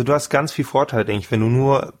 also du hast ganz viel Vorteil, denke ich, wenn du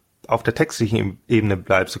nur auf der textlichen Ebene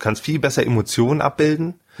bleibst. Du kannst viel besser Emotionen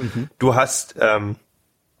abbilden. Du hast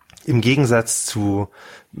im Gegensatz zu,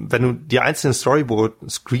 wenn du die einzelnen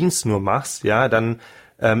Storyboard-Screens nur machst, ja, dann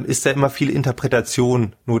ist da immer viel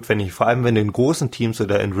Interpretation notwendig. Vor allem, wenn du in großen Teams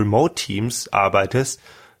oder in Remote-Teams arbeitest,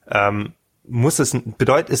 ist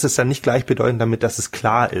es dann nicht gleichbedeutend damit, dass es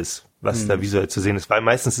klar ist, was da visuell zu sehen ist, weil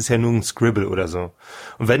meistens ist ja nur ein Scribble oder so.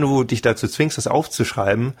 Und wenn du dich dazu zwingst, das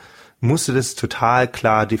aufzuschreiben, musst du das total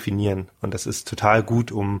klar definieren. Und das ist total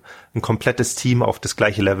gut, um ein komplettes Team auf das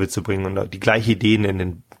gleiche Level zu bringen und die gleichen Ideen in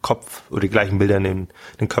den Kopf oder die gleichen Bilder in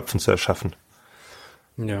den Köpfen zu erschaffen.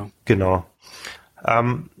 Ja. Genau.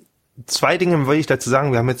 2 Dinge will ich dazu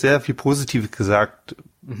sagen. Wir haben jetzt sehr viel Positives gesagt.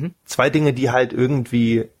 2 Dinge, die halt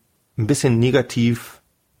irgendwie ein bisschen negativ,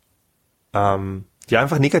 die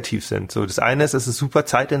einfach negativ sind. So, das eine ist, es ist super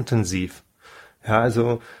zeitintensiv. Ja,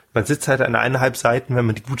 also man sitzt halt an 1,5 Seiten, wenn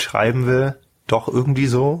man die gut schreiben will, doch irgendwie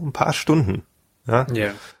so ein paar Stunden. Ja.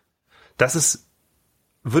 Yeah. Das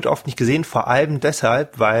wird oft nicht gesehen, vor allem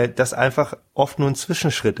deshalb, weil das einfach oft nur ein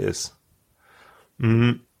Zwischenschritt ist.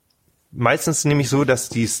 Meistens nämlich so, dass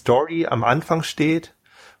die Story am Anfang steht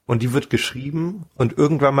und die wird geschrieben und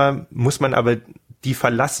irgendwann mal muss man aber die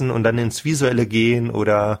verlassen und dann ins Visuelle gehen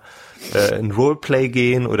oder in Roleplay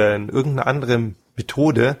gehen oder in irgendeine andere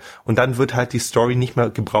Methode und dann wird halt die Story nicht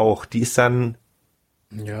mehr gebraucht. Die ist dann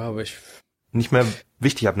nicht mehr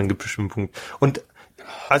wichtig ab einem bestimmten Punkt. Und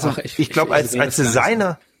also ich glaube, als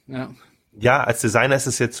Designer, als Designer ist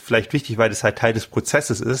es jetzt vielleicht wichtig, weil das halt Teil des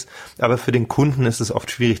Prozesses ist, aber für den Kunden ist es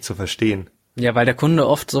oft schwierig zu verstehen. Ja, weil der Kunde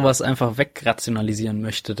oft sowas einfach wegrationalisieren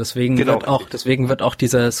möchte. Deswegen wird auch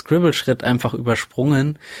dieser Scribble-Schritt einfach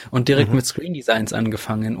übersprungen und direkt mit Screen Designs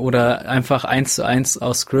angefangen oder einfach 1:1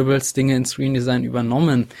 aus Scribbles Dinge in Screen Design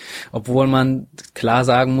übernommen, obwohl man klar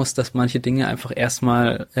sagen muss, dass manche Dinge einfach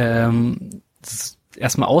erstmal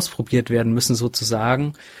ausprobiert werden müssen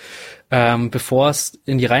sozusagen, bevor es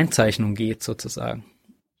in die Reinzeichnung geht sozusagen.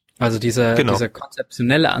 Also dieser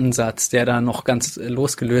konzeptionelle Ansatz, der da noch ganz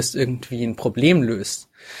losgelöst irgendwie ein Problem löst,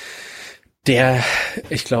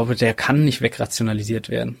 ich glaube, der kann nicht wegrationalisiert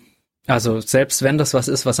werden. Also selbst wenn das was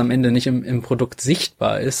ist, was am Ende nicht im Produkt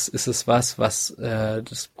sichtbar ist, ist es was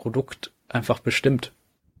das Produkt einfach bestimmt.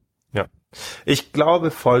 Ja. Ich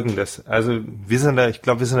glaube Folgendes. Also wir sind da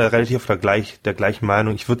relativ auf der gleichen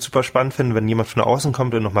Meinung. Ich würde es super spannend finden, wenn jemand von außen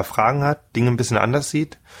kommt und nochmal Fragen hat, Dinge ein bisschen anders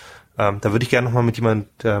sieht. Da würde ich gerne nochmal mit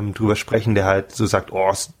jemandem drüber sprechen, der halt so sagt,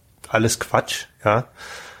 ist alles Quatsch, ja.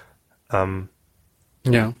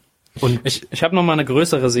 Ja. Und ich habe nochmal eine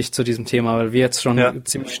größere Sicht zu diesem Thema, weil wir jetzt schon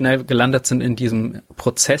ziemlich schnell gelandet sind in diesem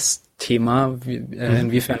Prozessthema,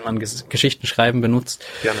 inwiefern man Geschichten schreiben benutzt.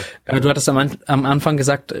 Gerne. Du hattest am Anfang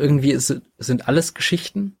gesagt, irgendwie sind alles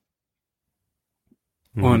Geschichten.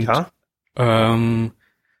 Und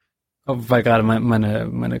weil gerade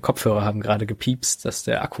meine Kopfhörer haben gerade gepiepst, dass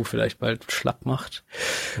der Akku vielleicht bald schlapp macht.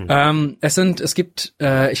 Es gibt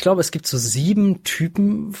so 7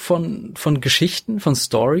 Typen von Geschichten, von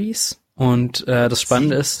Stories. Und das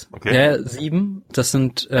Spannende ist, 7, das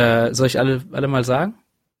sind, soll ich alle mal sagen?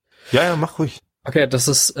 Ja, mach ruhig. Okay, das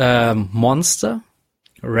ist Monster,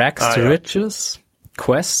 Rags to Riches,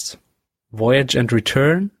 Quest, Voyage and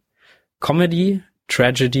Return, Comedy,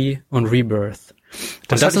 Tragedy und Rebirth.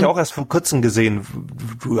 Das hatte ich auch erst vor kurzem gesehen.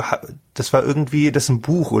 Das war irgendwie, das ist ein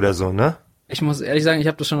Buch oder so, ne? Ich muss ehrlich sagen, ich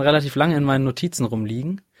habe das schon relativ lange in meinen Notizen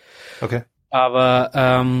rumliegen. Okay.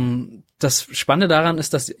 Aber das Spannende daran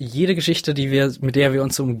ist, dass jede Geschichte, mit der wir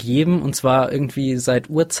uns umgeben, und zwar irgendwie seit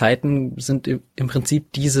Urzeiten, sind im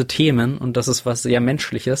Prinzip diese Themen, und das ist was sehr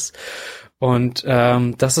Menschliches. Und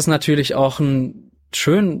das ist natürlich auch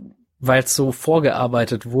schön, weil es so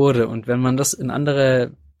vorgearbeitet wurde. Und wenn man das in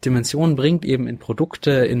andere Dimensionen bringt, eben in Produkte,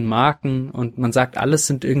 in Marken, und man sagt, alles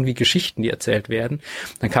sind irgendwie Geschichten, die erzählt werden,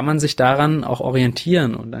 dann kann man sich daran auch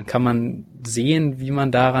orientieren und dann kann man sehen, wie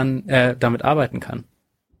man damit arbeiten kann.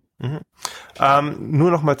 Nur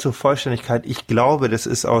noch mal zur Vollständigkeit. Ich glaube, das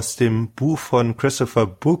ist aus dem Buch von Christopher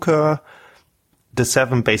Booker, The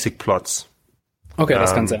 7 Basic Plots. Okay,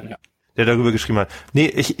 das kann sein, ja. Der darüber geschrieben hat. Nee,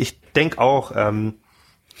 ich denke auch,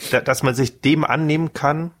 dass man sich dem annehmen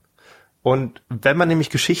kann. Und wenn man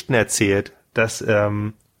nämlich Geschichten erzählt, das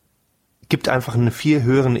gibt einfach einen viel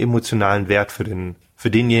höheren emotionalen Wert für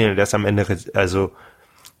denjenigen, der es am Ende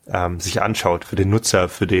sich anschaut, für den Nutzer,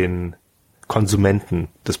 für den Konsumenten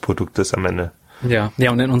des Produktes am Ende. Ja,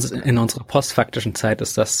 und in unserer postfaktischen Zeit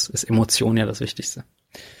ist Emotion ja das Wichtigste.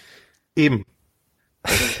 Eben.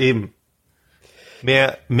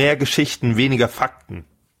 Mehr Geschichten, weniger Fakten.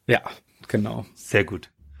 Ja, genau. Sehr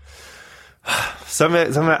gut. Sollen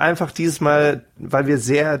wir einfach dieses Mal, weil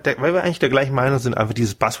wir eigentlich der gleichen Meinung sind, einfach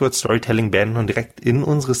dieses Buzzword Storytelling beenden und direkt in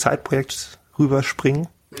unsere Side-Projects rüberspringen?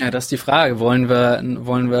 Ja, das ist die Frage. Wollen wir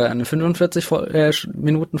eine 45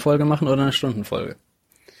 Minuten Folge machen oder eine Stundenfolge?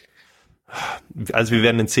 Also wir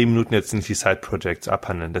werden in 10 Minuten jetzt nicht die Side-Projects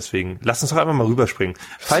abhandeln, deswegen lass uns doch einfach mal rüberspringen.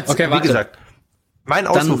 Wie gesagt, mein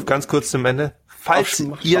Ausruf ganz kurz zum Ende. Falls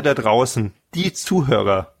ihr da draußen, die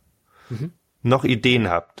Zuhörer, noch Ideen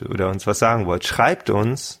habt oder uns was sagen wollt, schreibt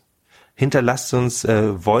uns, hinterlasst uns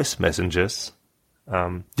Voice Messages.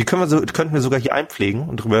 Die könnten wir sogar hier einpflegen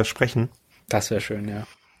und drüber sprechen. Das wäre schön, ja.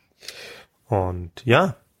 Und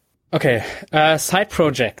ja. Okay, Side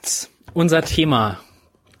Projects, unser Thema,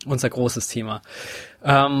 unser großes Thema.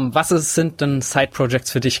 Sind denn Side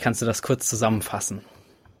Projects für dich? Kannst du das kurz zusammenfassen?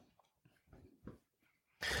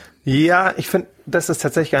 Ja, ich finde, das ist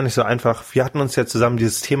tatsächlich gar nicht so einfach. Wir hatten uns ja zusammen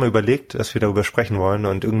dieses Thema überlegt, dass wir darüber sprechen wollen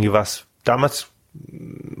und irgendwie war es damals,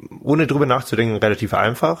 ohne drüber nachzudenken, relativ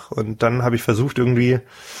einfach und dann habe ich versucht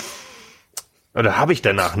habe ich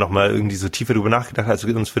danach nochmal irgendwie so tiefer drüber nachgedacht, als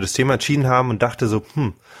wir uns für das Thema entschieden haben und dachte so,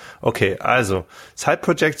 okay, also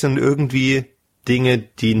Side-Projects sind irgendwie Dinge,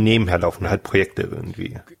 die nebenher laufen, halt Projekte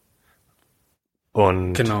irgendwie.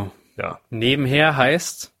 Und genau. Ja. Nebenher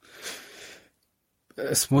heißt,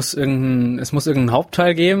 es muss irgendeinen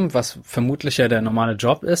Hauptteil geben, was vermutlich ja der normale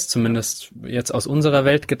Job ist, zumindest jetzt aus unserer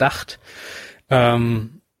Welt gedacht.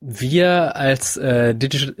 Wir als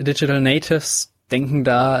Digital Natives denken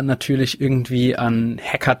da natürlich irgendwie an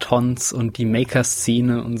Hackathons und die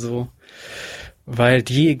Maker-Szene und so, weil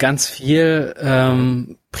die ganz viel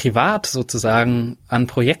privat sozusagen an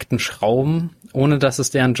Projekten schrauben, ohne dass es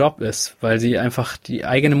deren Job ist, weil sie einfach die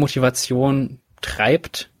eigene Motivation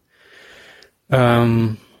treibt.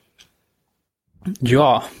 Würde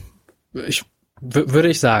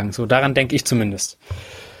ich sagen, so daran denke ich zumindest.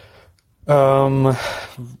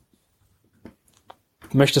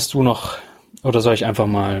 Möchtest du noch, oder soll ich einfach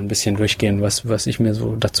mal ein bisschen durchgehen, was ich mir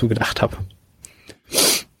so dazu gedacht habe?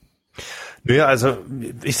 Naja, also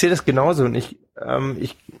ich sehe das genauso und ich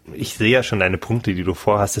sehe ja schon deine Punkte, die du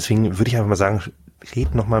vorhast, deswegen würde ich einfach mal sagen,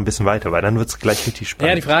 red noch mal ein bisschen weiter, weil dann wird's gleich richtig spannend.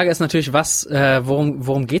 Ja, die Frage ist natürlich,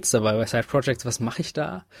 worum geht's dabei bei Side Projects? Was mache ich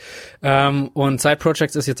da? Und Side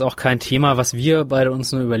Projects ist jetzt auch kein Thema, was wir beide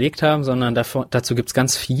uns nur überlegt haben, sondern dazu gibt's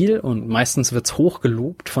ganz viel und meistens wird's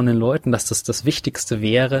hochgelobt von den Leuten, dass das Wichtigste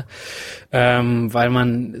wäre, weil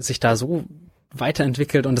man sich da so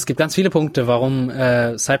weiterentwickelt und es gibt ganz viele Punkte, warum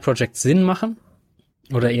Side Projects Sinn machen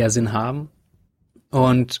oder eher Sinn haben.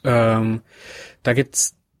 Und da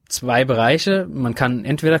gibt's 2 Bereiche.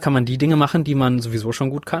 Entweder kann man die Dinge machen, die man sowieso schon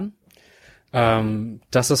gut kann.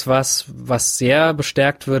 Das ist was sehr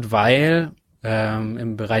bestärkt wird, weil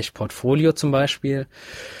im Bereich Portfolio zum Beispiel,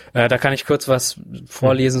 da kann ich kurz was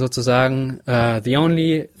vorlesen sozusagen. The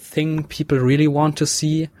only thing people really want to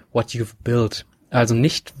see, what you've built. Also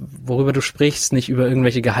nicht, worüber du sprichst, nicht über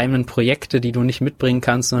irgendwelche geheimen Projekte, die du nicht mitbringen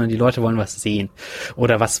kannst, sondern die Leute wollen was sehen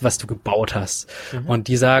oder was du gebaut hast. Mhm. Und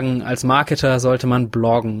die sagen, als Marketer sollte man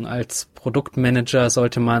bloggen, als Produktmanager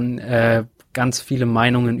sollte man ganz viele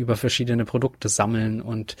Meinungen über verschiedene Produkte sammeln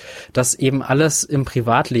und das eben alles im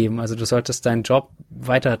Privatleben. Also du solltest deinen Job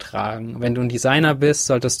weitertragen. Wenn du ein Designer bist,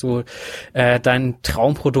 solltest du dein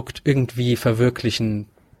Traumprodukt irgendwie verwirklichen.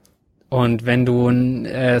 Und wenn du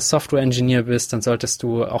ein Software-Engineer bist, dann solltest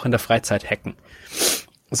du auch in der Freizeit hacken.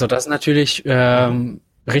 So, das ist natürlich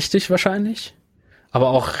richtig wahrscheinlich, aber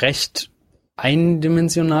auch recht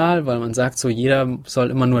eindimensional, weil man sagt so, jeder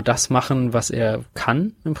soll immer nur das machen, was er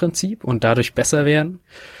kann im Prinzip und dadurch besser werden.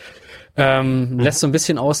 Lässt so ein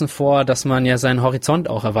bisschen außen vor, dass man ja seinen Horizont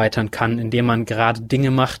auch erweitern kann, indem man gerade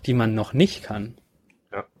Dinge macht, die man noch nicht kann.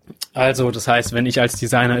 Also, das heißt, wenn ich als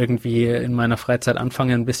Designer irgendwie in meiner Freizeit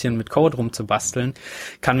anfange, ein bisschen mit Code rumzubasteln,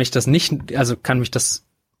 die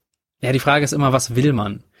Frage ist immer, was will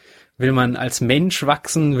man? Will man als Mensch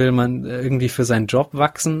wachsen? Will man irgendwie für seinen Job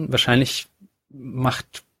wachsen? Wahrscheinlich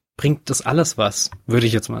bringt das alles was, würde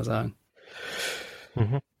ich jetzt mal sagen.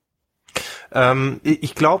 Mhm.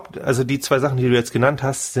 Ich glaube, also die 2 Sachen, die du jetzt genannt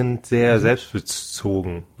hast, sind sehr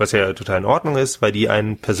selbstbezogen, was ja total in Ordnung ist, weil die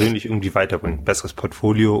einen persönlich irgendwie weiterbringen. Besseres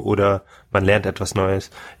Portfolio oder man lernt etwas Neues.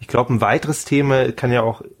 Ich glaube, ein weiteres Thema kann ja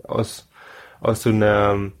auch aus so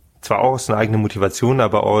einer, zwar auch aus einer eigenen Motivation,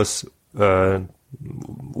 aber aus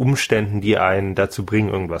Umständen, die einen dazu bringen,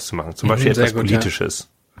 irgendwas zu machen. Zum Beispiel etwas Politisches.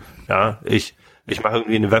 Ja, ich mache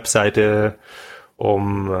irgendwie eine Webseite,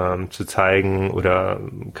 um zu zeigen oder,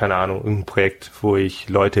 keine Ahnung, irgendein Projekt, wo ich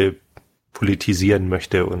Leute politisieren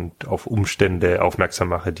möchte und auf Umstände aufmerksam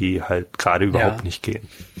mache, die halt gerade überhaupt nicht gehen.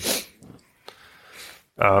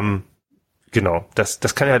 Genau, das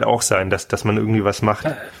kann ja halt auch sein, dass man irgendwie was macht,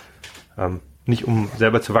 nicht um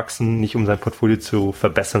selber zu wachsen, nicht um sein Portfolio zu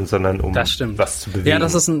verbessern, sondern um was zu bewegen. Ja,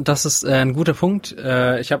 das ist ein guter Punkt.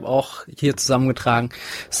 Ich habe auch hier zusammengetragen,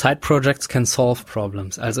 Side-Projects can solve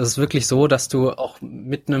problems. Also es ist wirklich so, dass du auch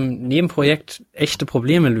mit einem Nebenprojekt echte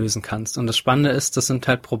Probleme lösen kannst. Und das Spannende ist, das sind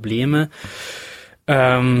halt Probleme,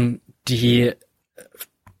 die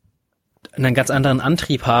einen ganz anderen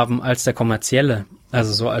Antrieb haben als der kommerzielle.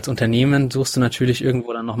 Also so als Unternehmen suchst du natürlich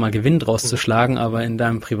irgendwo dann nochmal Gewinn draus zu schlagen, aber in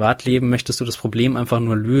deinem Privatleben möchtest du das Problem einfach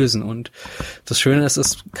nur lösen. Und das Schöne ist,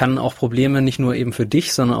 es kann auch Probleme nicht nur eben für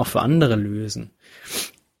dich, sondern auch für andere lösen.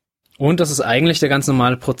 Und das ist eigentlich der ganz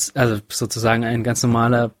normale Prozess, also sozusagen ein ganz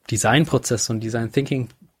normaler Designprozess und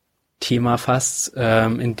Design-Thinking-Thema fast,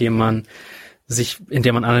 in dem man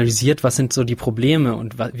analysiert, was sind so die Probleme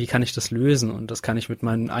und wie kann ich das lösen. Und das kann ich mit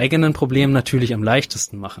meinen eigenen Problemen natürlich am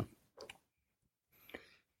leichtesten machen.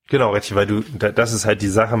 Genau, richtig, weil das ist halt die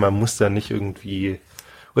Sache, man muss da nicht irgendwie,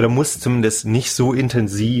 oder muss zumindest nicht so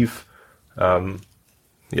intensiv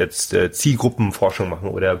Zielgruppenforschung machen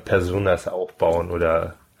oder Personas aufbauen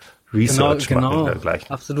oder Research machen dergleichen.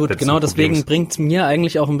 Absolut, genau deswegen bringt mir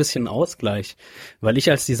eigentlich auch ein bisschen Ausgleich, weil ich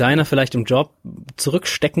als Designer vielleicht im Job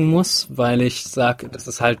zurückstecken muss, weil ich sage, das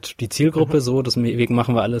ist halt die Zielgruppe so, deswegen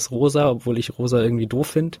machen wir alles rosa, obwohl ich rosa irgendwie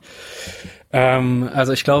doof finde.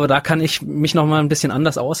 Also ich glaube, da kann ich mich noch mal ein bisschen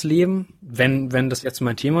anders ausleben, wenn das jetzt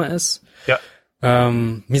mein Thema ist. Ja.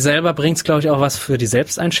 Mir selber bringt's, glaube ich, auch was für die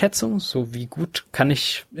Selbsteinschätzung, so wie gut kann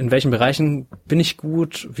ich, in welchen Bereichen bin ich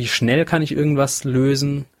gut, wie schnell kann ich irgendwas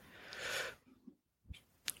lösen.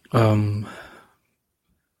 Und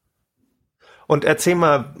erzähl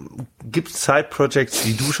mal, gibt's Side-Projects,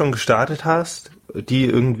 die du schon gestartet hast, die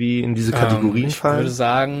irgendwie in diese Kategorien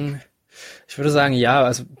fallen? Ich würde sagen, ja,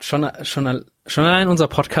 also schon allein unser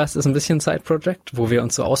Podcast ist ein bisschen Side-Project, wo wir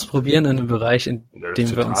uns so ausprobieren in einem Bereich, in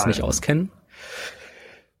dem wir uns nicht auskennen.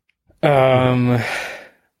 Ja,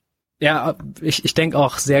 ich denke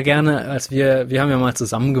auch sehr gerne, als wir haben ja mal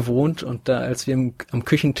zusammen gewohnt und da, als wir am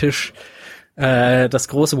Küchentisch das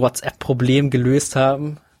große WhatsApp-Problem gelöst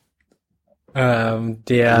haben,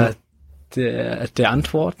 der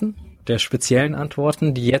Antworten, der speziellen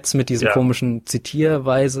Antworten, die jetzt mit diesem komischen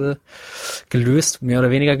Zitierweise mehr oder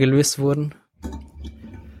weniger gelöst wurden.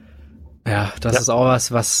 Ja, das ist auch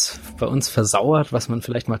was bei uns versauert, was man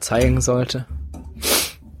vielleicht mal zeigen sollte.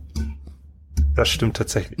 Das stimmt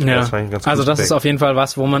tatsächlich. Ja. Das war ein ganz Also das ist auf jeden Fall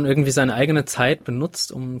was, wo man irgendwie seine eigene Zeit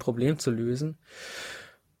benutzt, um ein Problem zu lösen.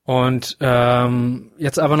 Und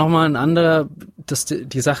jetzt aber nochmal ein anderer,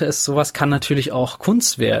 die Sache ist, sowas kann natürlich auch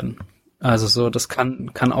Kunst werden. Also so, das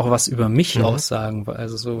kann auch was über mich aussagen,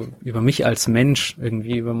 also so über mich als Mensch,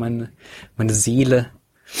 irgendwie über meine Seele,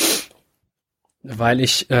 weil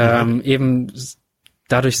ich eben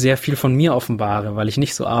dadurch sehr viel von mir offenbare, weil ich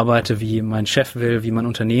nicht so arbeite, wie mein Chef will, wie mein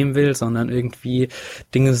Unternehmen will, sondern irgendwie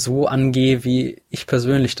Dinge so angehe, wie ich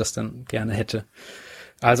persönlich das dann gerne hätte.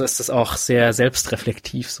 Also ist das auch sehr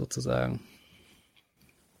selbstreflektiv sozusagen.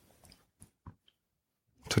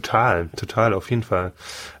 Total, auf jeden Fall.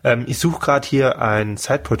 Ich suche gerade hier ein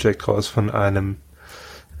Side-Project raus von einem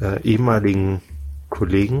ehemaligen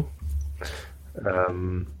Kollegen.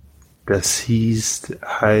 Das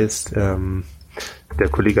heißt, der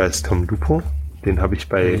Kollege heißt Tom Lupo, den habe ich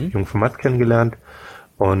bei Jungformat kennengelernt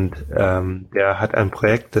und der hat ein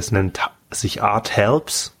Projekt, das nennt sich Art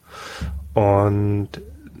Helps und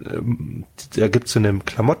da gibt's so eine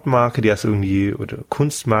Klamottenmarke, die heißt irgendwie, oder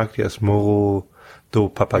Kunstmarke, die heißt Moro do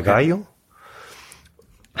Papagayo.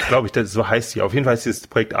 Glaube ich, so heißt sie. Auf jeden Fall ist dieses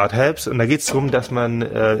Projekt Art Helps und da geht es darum, dass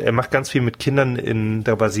er macht ganz viel mit Kindern in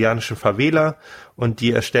der brasilianischen Favela und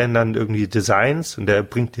die erstellen dann irgendwie Designs und der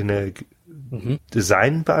bringt denen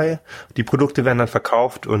Design bei. Die Produkte werden dann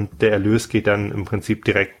verkauft und der Erlös geht dann im Prinzip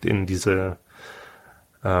direkt in diese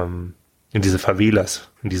Favelas,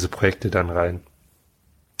 in diese Projekte dann rein.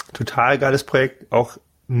 Total geiles Projekt, auch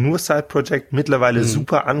nur Side-Project, mittlerweile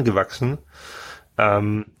super angewachsen.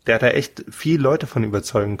 Der hat da echt viele Leute von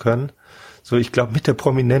überzeugen können. So, ich glaube, mit der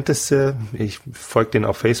prominenteste, ich folge den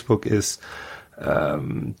auf Facebook, ist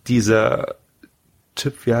dieser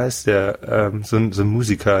Typ, wie heißt der? So ein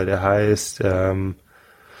Musiker, der heißt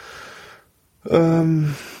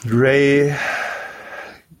Ray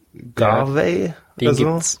Garvey. Den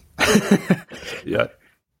gibt's. Ja,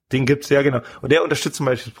 den gibt's, ja genau. Und der unterstützt zum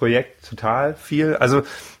Beispiel das Projekt total viel. Also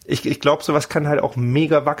ich glaube, sowas kann halt auch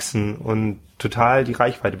mega wachsen und total die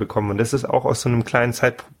Reichweite bekommen. Und das ist auch aus so einem kleinen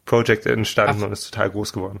Side-Project entstanden und ist total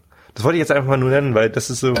groß geworden. Das wollte ich jetzt einfach mal nur nennen, weil das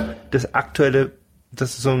ist so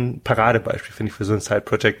das ist so ein Paradebeispiel, finde ich, für so ein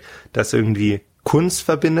Side-Project, das irgendwie Kunst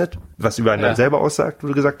verbindet, was über einen dann selber aussagt, wie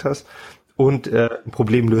du gesagt hast, und ein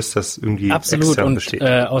Problem löst, das irgendwie absolut extern und besteht.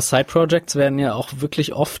 Aus Side-Projects werden ja auch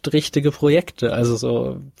wirklich oft richtige Projekte. Also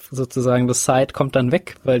so sozusagen das Side kommt dann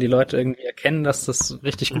weg, weil die Leute irgendwie erkennen, dass das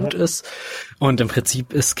richtig gut ist. Und im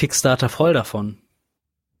Prinzip ist Kickstarter voll davon.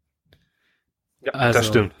 Ja, Also, das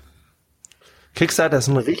stimmt. Kickstarter ist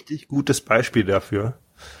ein richtig gutes Beispiel dafür,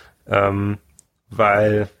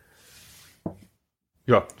 weil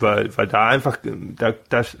da einfach,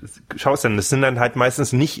 da schaust du dann, das sind dann halt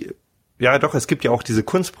meistens nicht, ja doch, es gibt ja auch diese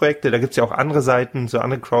Kunstprojekte, da gibt's ja auch andere Seiten, so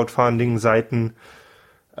andere Crowdfunding-Seiten,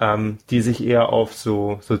 die sich eher auf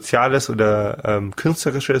so Soziales oder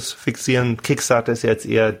Künstlerisches fixieren. Kickstarter ist jetzt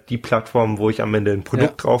eher die Plattform, wo ich am Ende ein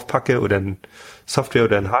Produkt drauf packe oder ein Software-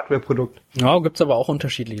 oder ein Hardware-Produkt. ja, gibt's aber auch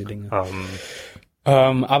unterschiedliche Dinge.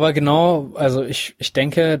 Aber genau, also ich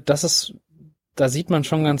denke, da sieht man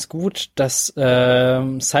schon ganz gut, dass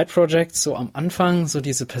Side-Projects so am Anfang so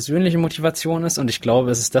diese persönliche Motivation ist und ich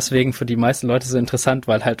glaube, es ist deswegen für die meisten Leute so interessant,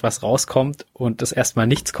 weil halt was rauskommt und es erstmal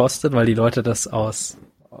nichts kostet, weil die Leute das auf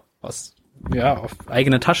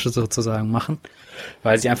eigene Tasche sozusagen machen,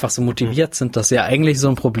 weil sie einfach so motiviert sind. Das ist ja eigentlich so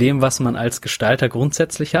ein Problem, was man als Gestalter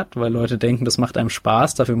grundsätzlich hat, weil Leute denken, das macht einem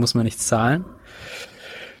Spaß, dafür muss man nichts zahlen.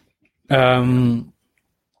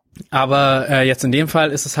 Aber jetzt in dem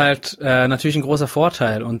Fall ist es halt natürlich ein großer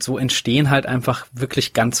Vorteil und so entstehen halt einfach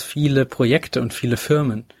wirklich ganz viele Projekte und viele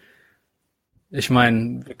Firmen. Ich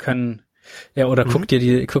meine, wir können guck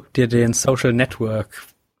dir den Social Network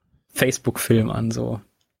Facebook-Film an, so.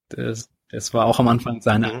 Das war auch am Anfang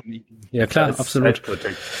seine. Ja klar, absolut.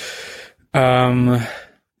 Ja,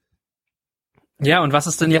 und was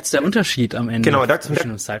ist denn jetzt der Unterschied am Ende zwischen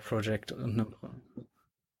einem Side-Project und einem?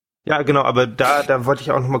 Ja, genau, aber da wollte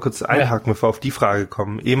ich auch noch mal kurz einhaken, bevor wir auf die Frage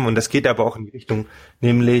kommen. Eben, und das geht aber auch in die Richtung,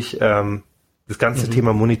 nämlich das ganze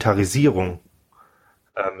Thema Monetarisierung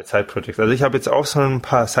mit Side-Projects. Also ich habe jetzt auch so ein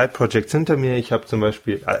paar Side-Projects hinter mir. Ich habe zum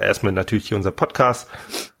Beispiel erstmal natürlich hier unser Podcast.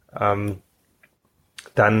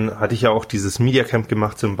 Dann hatte ich ja auch dieses Media Camp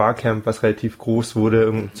gemacht, so ein Barcamp, was relativ groß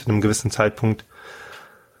wurde zu einem gewissen Zeitpunkt.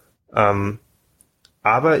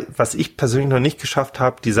 Aber was ich persönlich noch nicht geschafft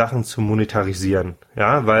habe, die Sachen zu monetarisieren.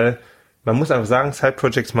 Ja, weil man muss einfach sagen,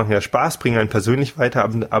 Side-Projects machen ja Spaß, bringen einen persönlich weiter,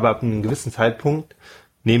 aber ab einem gewissen Zeitpunkt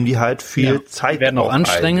nehmen die halt viel Zeit. Die werden auch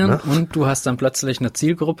anstrengend, ne? Und du hast dann plötzlich eine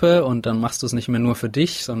Zielgruppe und dann machst du es nicht mehr nur für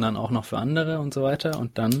dich, sondern auch noch für andere und so weiter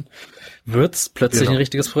und dann wird's plötzlich ein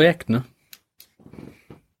richtiges Projekt, ne?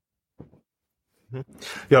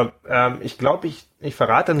 Ja, ich glaube, ich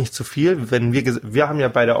verrate nicht zu viel, wenn wir haben ja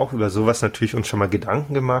beide auch über sowas natürlich uns schon mal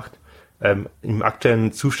Gedanken gemacht. Im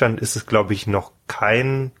aktuellen Zustand ist es, glaube ich, noch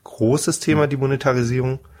kein großes Thema, die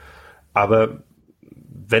Monetarisierung. Aber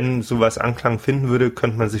wenn sowas Anklang finden würde,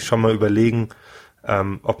 könnte man sich schon mal überlegen,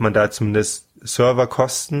 ob man da zumindest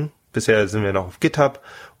Serverkosten, bisher sind wir noch auf GitHub,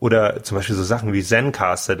 oder zum Beispiel so Sachen wie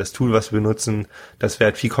Zencaster, das Tool, was wir nutzen, das wäre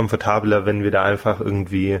halt viel komfortabler, wenn wir da einfach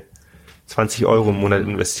irgendwie 20 Euro im Monat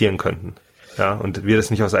investieren könnten. Ja, und wir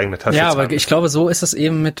das nicht aus eigener Tasche zahlen. Ja, aber ich glaube, so ist es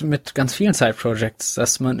eben mit ganz vielen Side-Projects,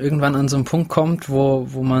 dass man irgendwann an so einen Punkt kommt, wo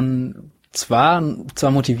man zwar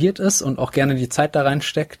motiviert ist und auch gerne die Zeit da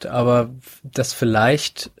reinsteckt, aber das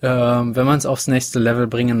vielleicht, wenn man es aufs nächste Level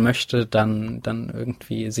bringen möchte, dann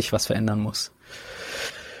irgendwie sich was verändern muss.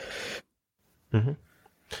 Mhm.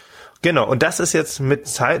 Genau, und das ist jetzt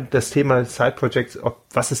das Thema Side-Projects,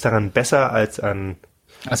 was ist daran besser als an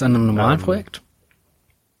einem normalen Projekt?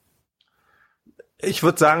 Ich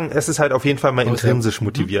würde sagen, es ist halt auf jeden Fall mal intrinsisch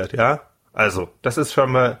motiviert, ja. Also, das ist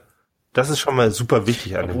schon mal super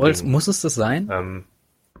wichtig an dem Ding. Muss es das sein?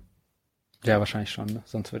 Ja, wahrscheinlich schon, ne?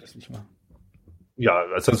 Sonst würde ich es nicht machen. Ja,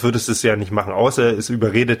 sonst würdest du es ja nicht machen, außer es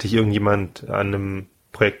überredet dich irgendjemand an einem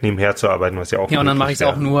Projekt nebenher zu arbeiten, was ja auch. Ja, und dann mache ich es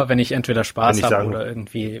auch nur, wenn ich entweder Spaß habe oder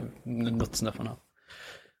irgendwie einen Nutzen davon habe.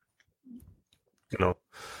 Genau.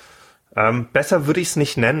 Besser würde ich es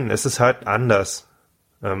nicht nennen. Es ist halt anders.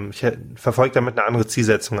 Ich verfolge damit eine andere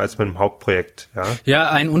Zielsetzung als mit dem Hauptprojekt.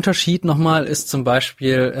 Ja, ein Unterschied nochmal ist zum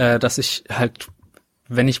Beispiel, dass ich halt,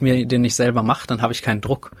 wenn ich mir den nicht selber mache, dann habe ich keinen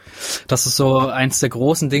Druck. Das ist so eins der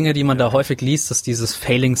großen Dinge, die man da häufig liest, dass dieses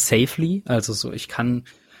Failing safely, also so ich kann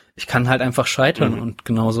halt einfach scheitern und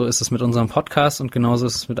genauso ist es mit unserem Podcast und genauso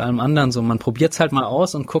ist es mit allem anderen so. Man probiert's halt mal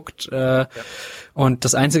aus und guckt und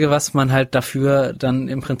das Einzige, was man halt dafür dann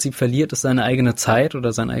im Prinzip verliert, ist seine eigene Zeit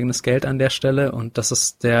oder sein eigenes Geld an der Stelle und das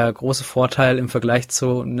ist der große Vorteil im Vergleich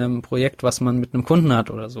zu einem Projekt, was man mit einem Kunden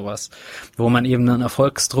hat oder sowas, wo man eben einen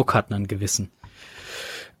Erfolgsdruck hat, einen gewissen.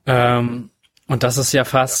 Und das ist ja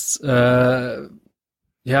fast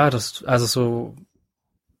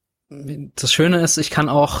das Schöne ist, ich kann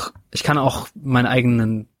auch meinen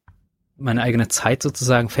eigenen meine eigene Zeit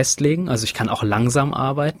sozusagen festlegen. Also ich kann auch langsam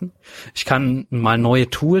arbeiten. Ich kann mal neue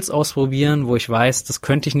Tools ausprobieren, wo ich weiß, das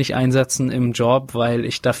könnte ich nicht einsetzen im Job, weil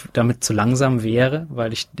ich damit zu langsam wäre,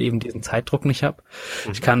 weil ich eben diesen Zeitdruck nicht habe.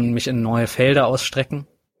 Ich kann mich in neue Felder ausstrecken.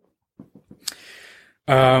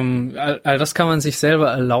 All das kann man sich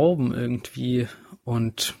selber erlauben irgendwie.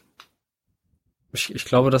 Und ich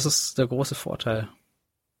glaube, das ist der große Vorteil.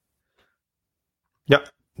 Ja,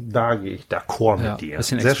 da gehe ich d'accord mit dir. Ein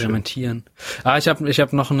bisschen sehr experimentieren. Schön. Ich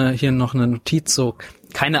hab noch eine Notiz, so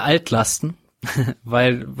keine Altlasten,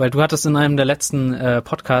 weil du hattest in einem der letzten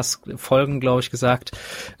Podcast-Folgen, glaube ich, gesagt,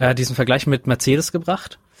 diesen Vergleich mit Mercedes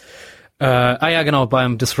gebracht. Ja, genau,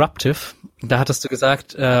 beim Disruptive, da hattest du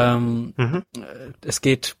gesagt, es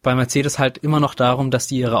geht bei Mercedes halt immer noch darum, dass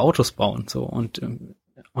die ihre Autos bauen, so,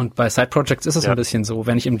 und bei Sideprojects ist es ein bisschen so,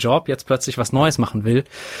 wenn ich im Job jetzt plötzlich was Neues machen will,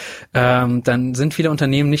 dann sind viele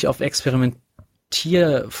Unternehmen nicht auf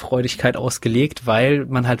Experimentierfreudigkeit ausgelegt, weil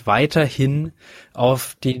man halt weiterhin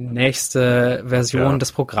auf die nächste Version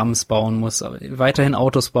des Programms bauen muss, weiterhin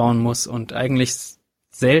Autos bauen muss und eigentlich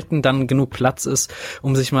selten dann genug Platz ist,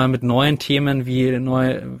 um sich mal mit neuen Themen wie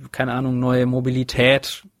neue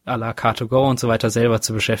Mobilität à la Car2Go und so weiter selber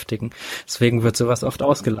zu beschäftigen. Deswegen wird sowas oft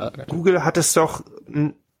ausgelagert. Google hatte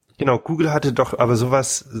doch aber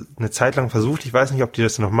sowas eine Zeit lang versucht. Ich weiß nicht, ob die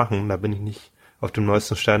das noch machen. Da bin ich nicht auf dem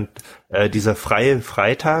neuesten Stand. Dieser freie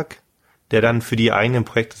Freitag, der dann für die eigenen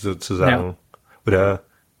Projekte sozusagen oder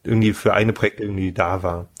irgendwie für eigene Projekte irgendwie da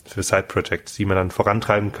war. Für Side-Projects, die man dann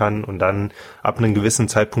vorantreiben kann und dann ab einem gewissen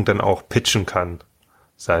Zeitpunkt dann auch pitchen kann.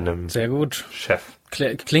 Seinem Sehr gut. Chef.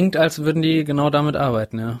 Klingt, als würden die genau damit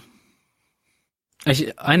arbeiten, ja.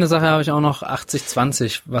 Eine Sache habe ich auch noch,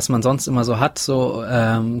 80-20, was man sonst immer so hat, so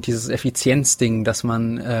dieses Effizienzding, dass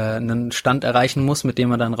man einen Stand erreichen muss, mit dem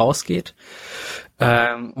man dann rausgeht.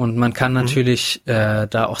 Und man kann natürlich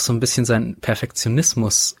da auch so ein bisschen seinen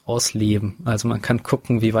Perfektionismus ausleben. Also man kann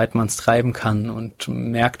gucken, wie weit man es treiben kann und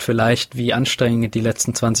merkt vielleicht, wie anstrengend die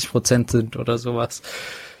letzten 20% sind oder sowas.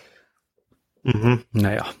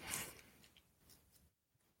 Naja.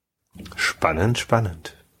 Spannend.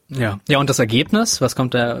 Ja, und das Ergebnis, was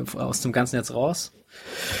kommt da aus dem Ganzen jetzt raus?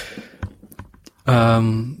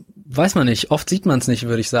 Weiß man nicht. Oft sieht man es nicht,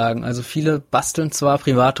 würde ich sagen. Also viele basteln zwar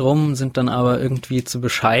privat rum, sind dann aber irgendwie zu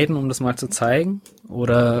bescheiden, um das mal zu zeigen.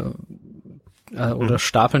 Oder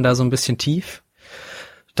stapeln da so ein bisschen tief.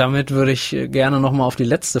 Damit würde ich gerne nochmal auf die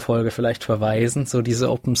letzte Folge vielleicht verweisen, so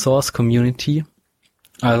diese Open Source Community.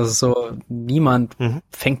 Also so, niemand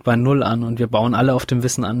fängt bei Null an und wir bauen alle auf dem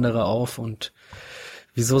Wissen anderer auf und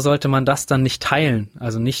wieso sollte man das dann nicht teilen?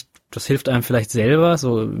 Also nicht, das hilft einem vielleicht selber,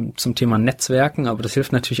 so zum Thema Netzwerken, aber das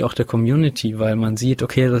hilft natürlich auch der Community, weil man sieht,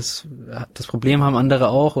 okay, das Problem haben andere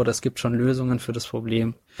auch oder es gibt schon Lösungen für das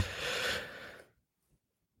Problem.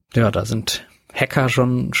 Ja, da sind Hacker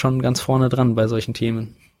schon ganz vorne dran bei solchen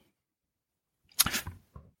Themen.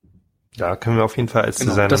 Ja, können wir auf jeden Fall als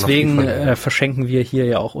Designer deswegen noch viel verschenken wir hier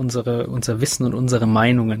ja auch unser Wissen und unsere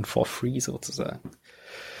Meinungen for free sozusagen.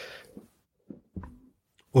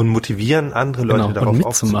 Und motivieren andere Leute darauf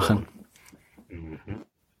mitzumachen.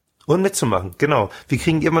 Und mitzumachen, genau. Wir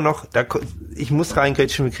kriegen immer noch, ich muss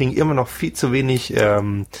reingrätschen, wir kriegen immer noch viel zu wenig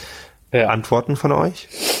Antworten von euch.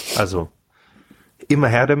 Also immer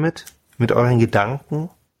her damit, mit euren Gedanken.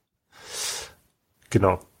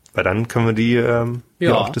 Genau, weil dann können wir die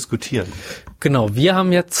auch diskutieren. Genau, wir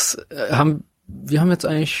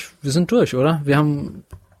sind durch, oder? Wir haben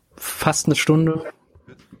fast eine Stunde.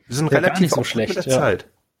 Wir sind relativ nicht so schlecht mit der Zeit.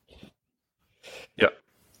 Ja.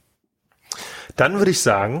 Dann würde ich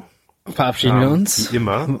sagen, verabschieden wir uns. Wie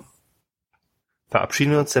immer.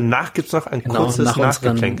 Verabschieden wir uns. Danach gibt's noch ein kurzes nach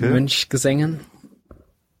Nachgeplänkel. unseren Mönchgesängen.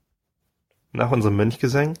 Nach unserem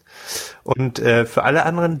Mönchgesang. Und für alle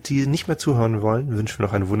anderen, die nicht mehr zuhören wollen, wünschen wir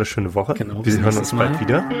noch eine wunderschöne Woche. Genau, wir hören uns bald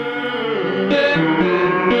wieder.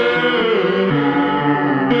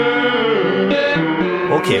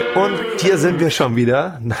 Okay, und hier sind wir schon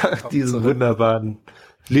wieder nach diesem wunderbaren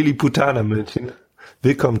Lilliputaner-München.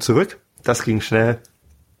 Willkommen zurück. Das ging schnell.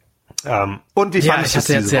 Und wie fand ich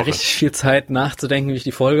hatte jetzt ja richtig viel Zeit nachzudenken, wie ich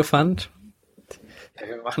die Folge fand. Ja,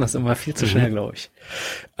 wir machen das immer viel zu schnell, glaube ich.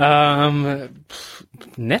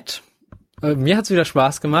 Nett. Mir hat's wieder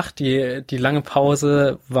Spaß gemacht. Die lange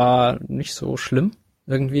Pause war nicht so schlimm.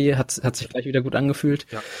 Irgendwie hat sich gleich wieder gut angefühlt.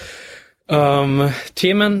 Ja.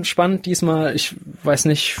 Themen spannend diesmal. Ich weiß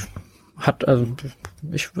nicht,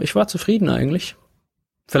 ich war zufrieden eigentlich.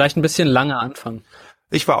 Vielleicht ein bisschen lange Anfang.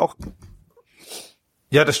 Ich war auch.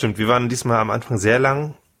 Ja, das stimmt. Wir waren diesmal am Anfang sehr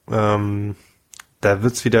lang. Da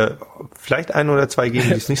wird's wieder vielleicht 1 oder 2 geben,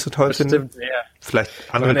 die es nicht so toll finden. Stimmt, ja. Vielleicht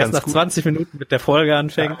andere wenn ganz erst nach 20 Minuten mit der Folge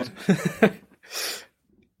anfängt. Ja.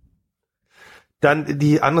 Dann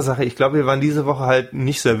die andere Sache, ich glaube, wir waren diese Woche halt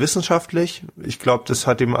nicht sehr wissenschaftlich. Ich glaube, das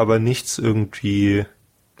hat ihm aber nichts irgendwie,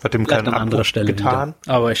 hat ihm keinen Abbruch getan.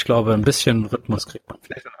 Wieder. Aber ich glaube, ein bisschen Rhythmus kriegt man.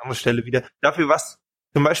 Vielleicht an anderer Stelle wieder. Dafür was,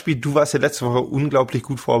 zum Beispiel, du warst ja letzte Woche unglaublich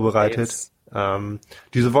gut vorbereitet.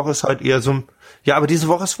 Diese Woche ist halt eher so, ja, aber diese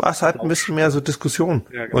Woche war es halt ein bisschen mehr so Diskussion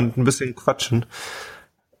und ein bisschen Quatschen.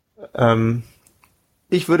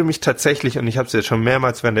 Ich würde mich tatsächlich, und ich habe es jetzt schon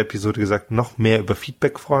mehrmals während der Episode gesagt, noch mehr über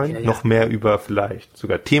Feedback freuen, noch mehr über vielleicht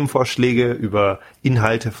sogar Themenvorschläge, über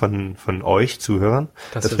Inhalte von euch Zuhörern.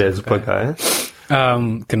 Das wäre super geil.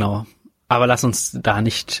 Genau. Aber lass uns da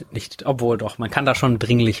nicht, obwohl doch, man kann da schon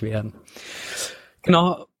dringlich werden.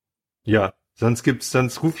 Genau. Ja.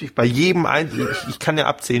 Sonst rufe ich bei jedem ich kann ja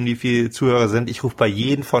abzählen, wie viele Zuhörer sind. Ich rufe bei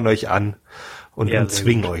jedem von euch an und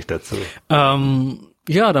zwinge euch dazu.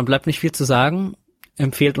 Ja, dann bleibt nicht viel zu sagen.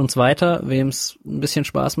 Empfehlt uns weiter, wem es ein bisschen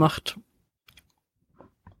Spaß macht.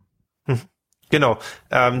 Genau,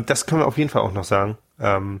 das können wir auf jeden Fall auch noch sagen.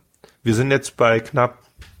 Wir sind jetzt bei knapp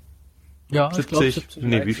 70,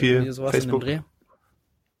 wie viel? Facebook?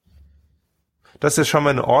 Das ist schon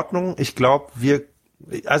mal in Ordnung. Ich glaube,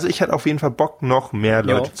 ich hätte auf jeden Fall Bock, noch mehr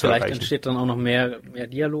Leute zu erreichen. Vielleicht entsteht dann auch noch mehr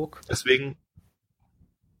Dialog. Deswegen.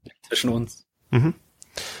 Zwischen uns.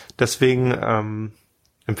 Deswegen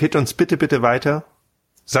empfehlt uns bitte weiter.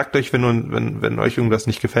 Sagt euch, wenn euch irgendwas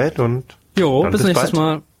nicht gefällt und bis nächstes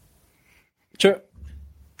Mal. Tschö.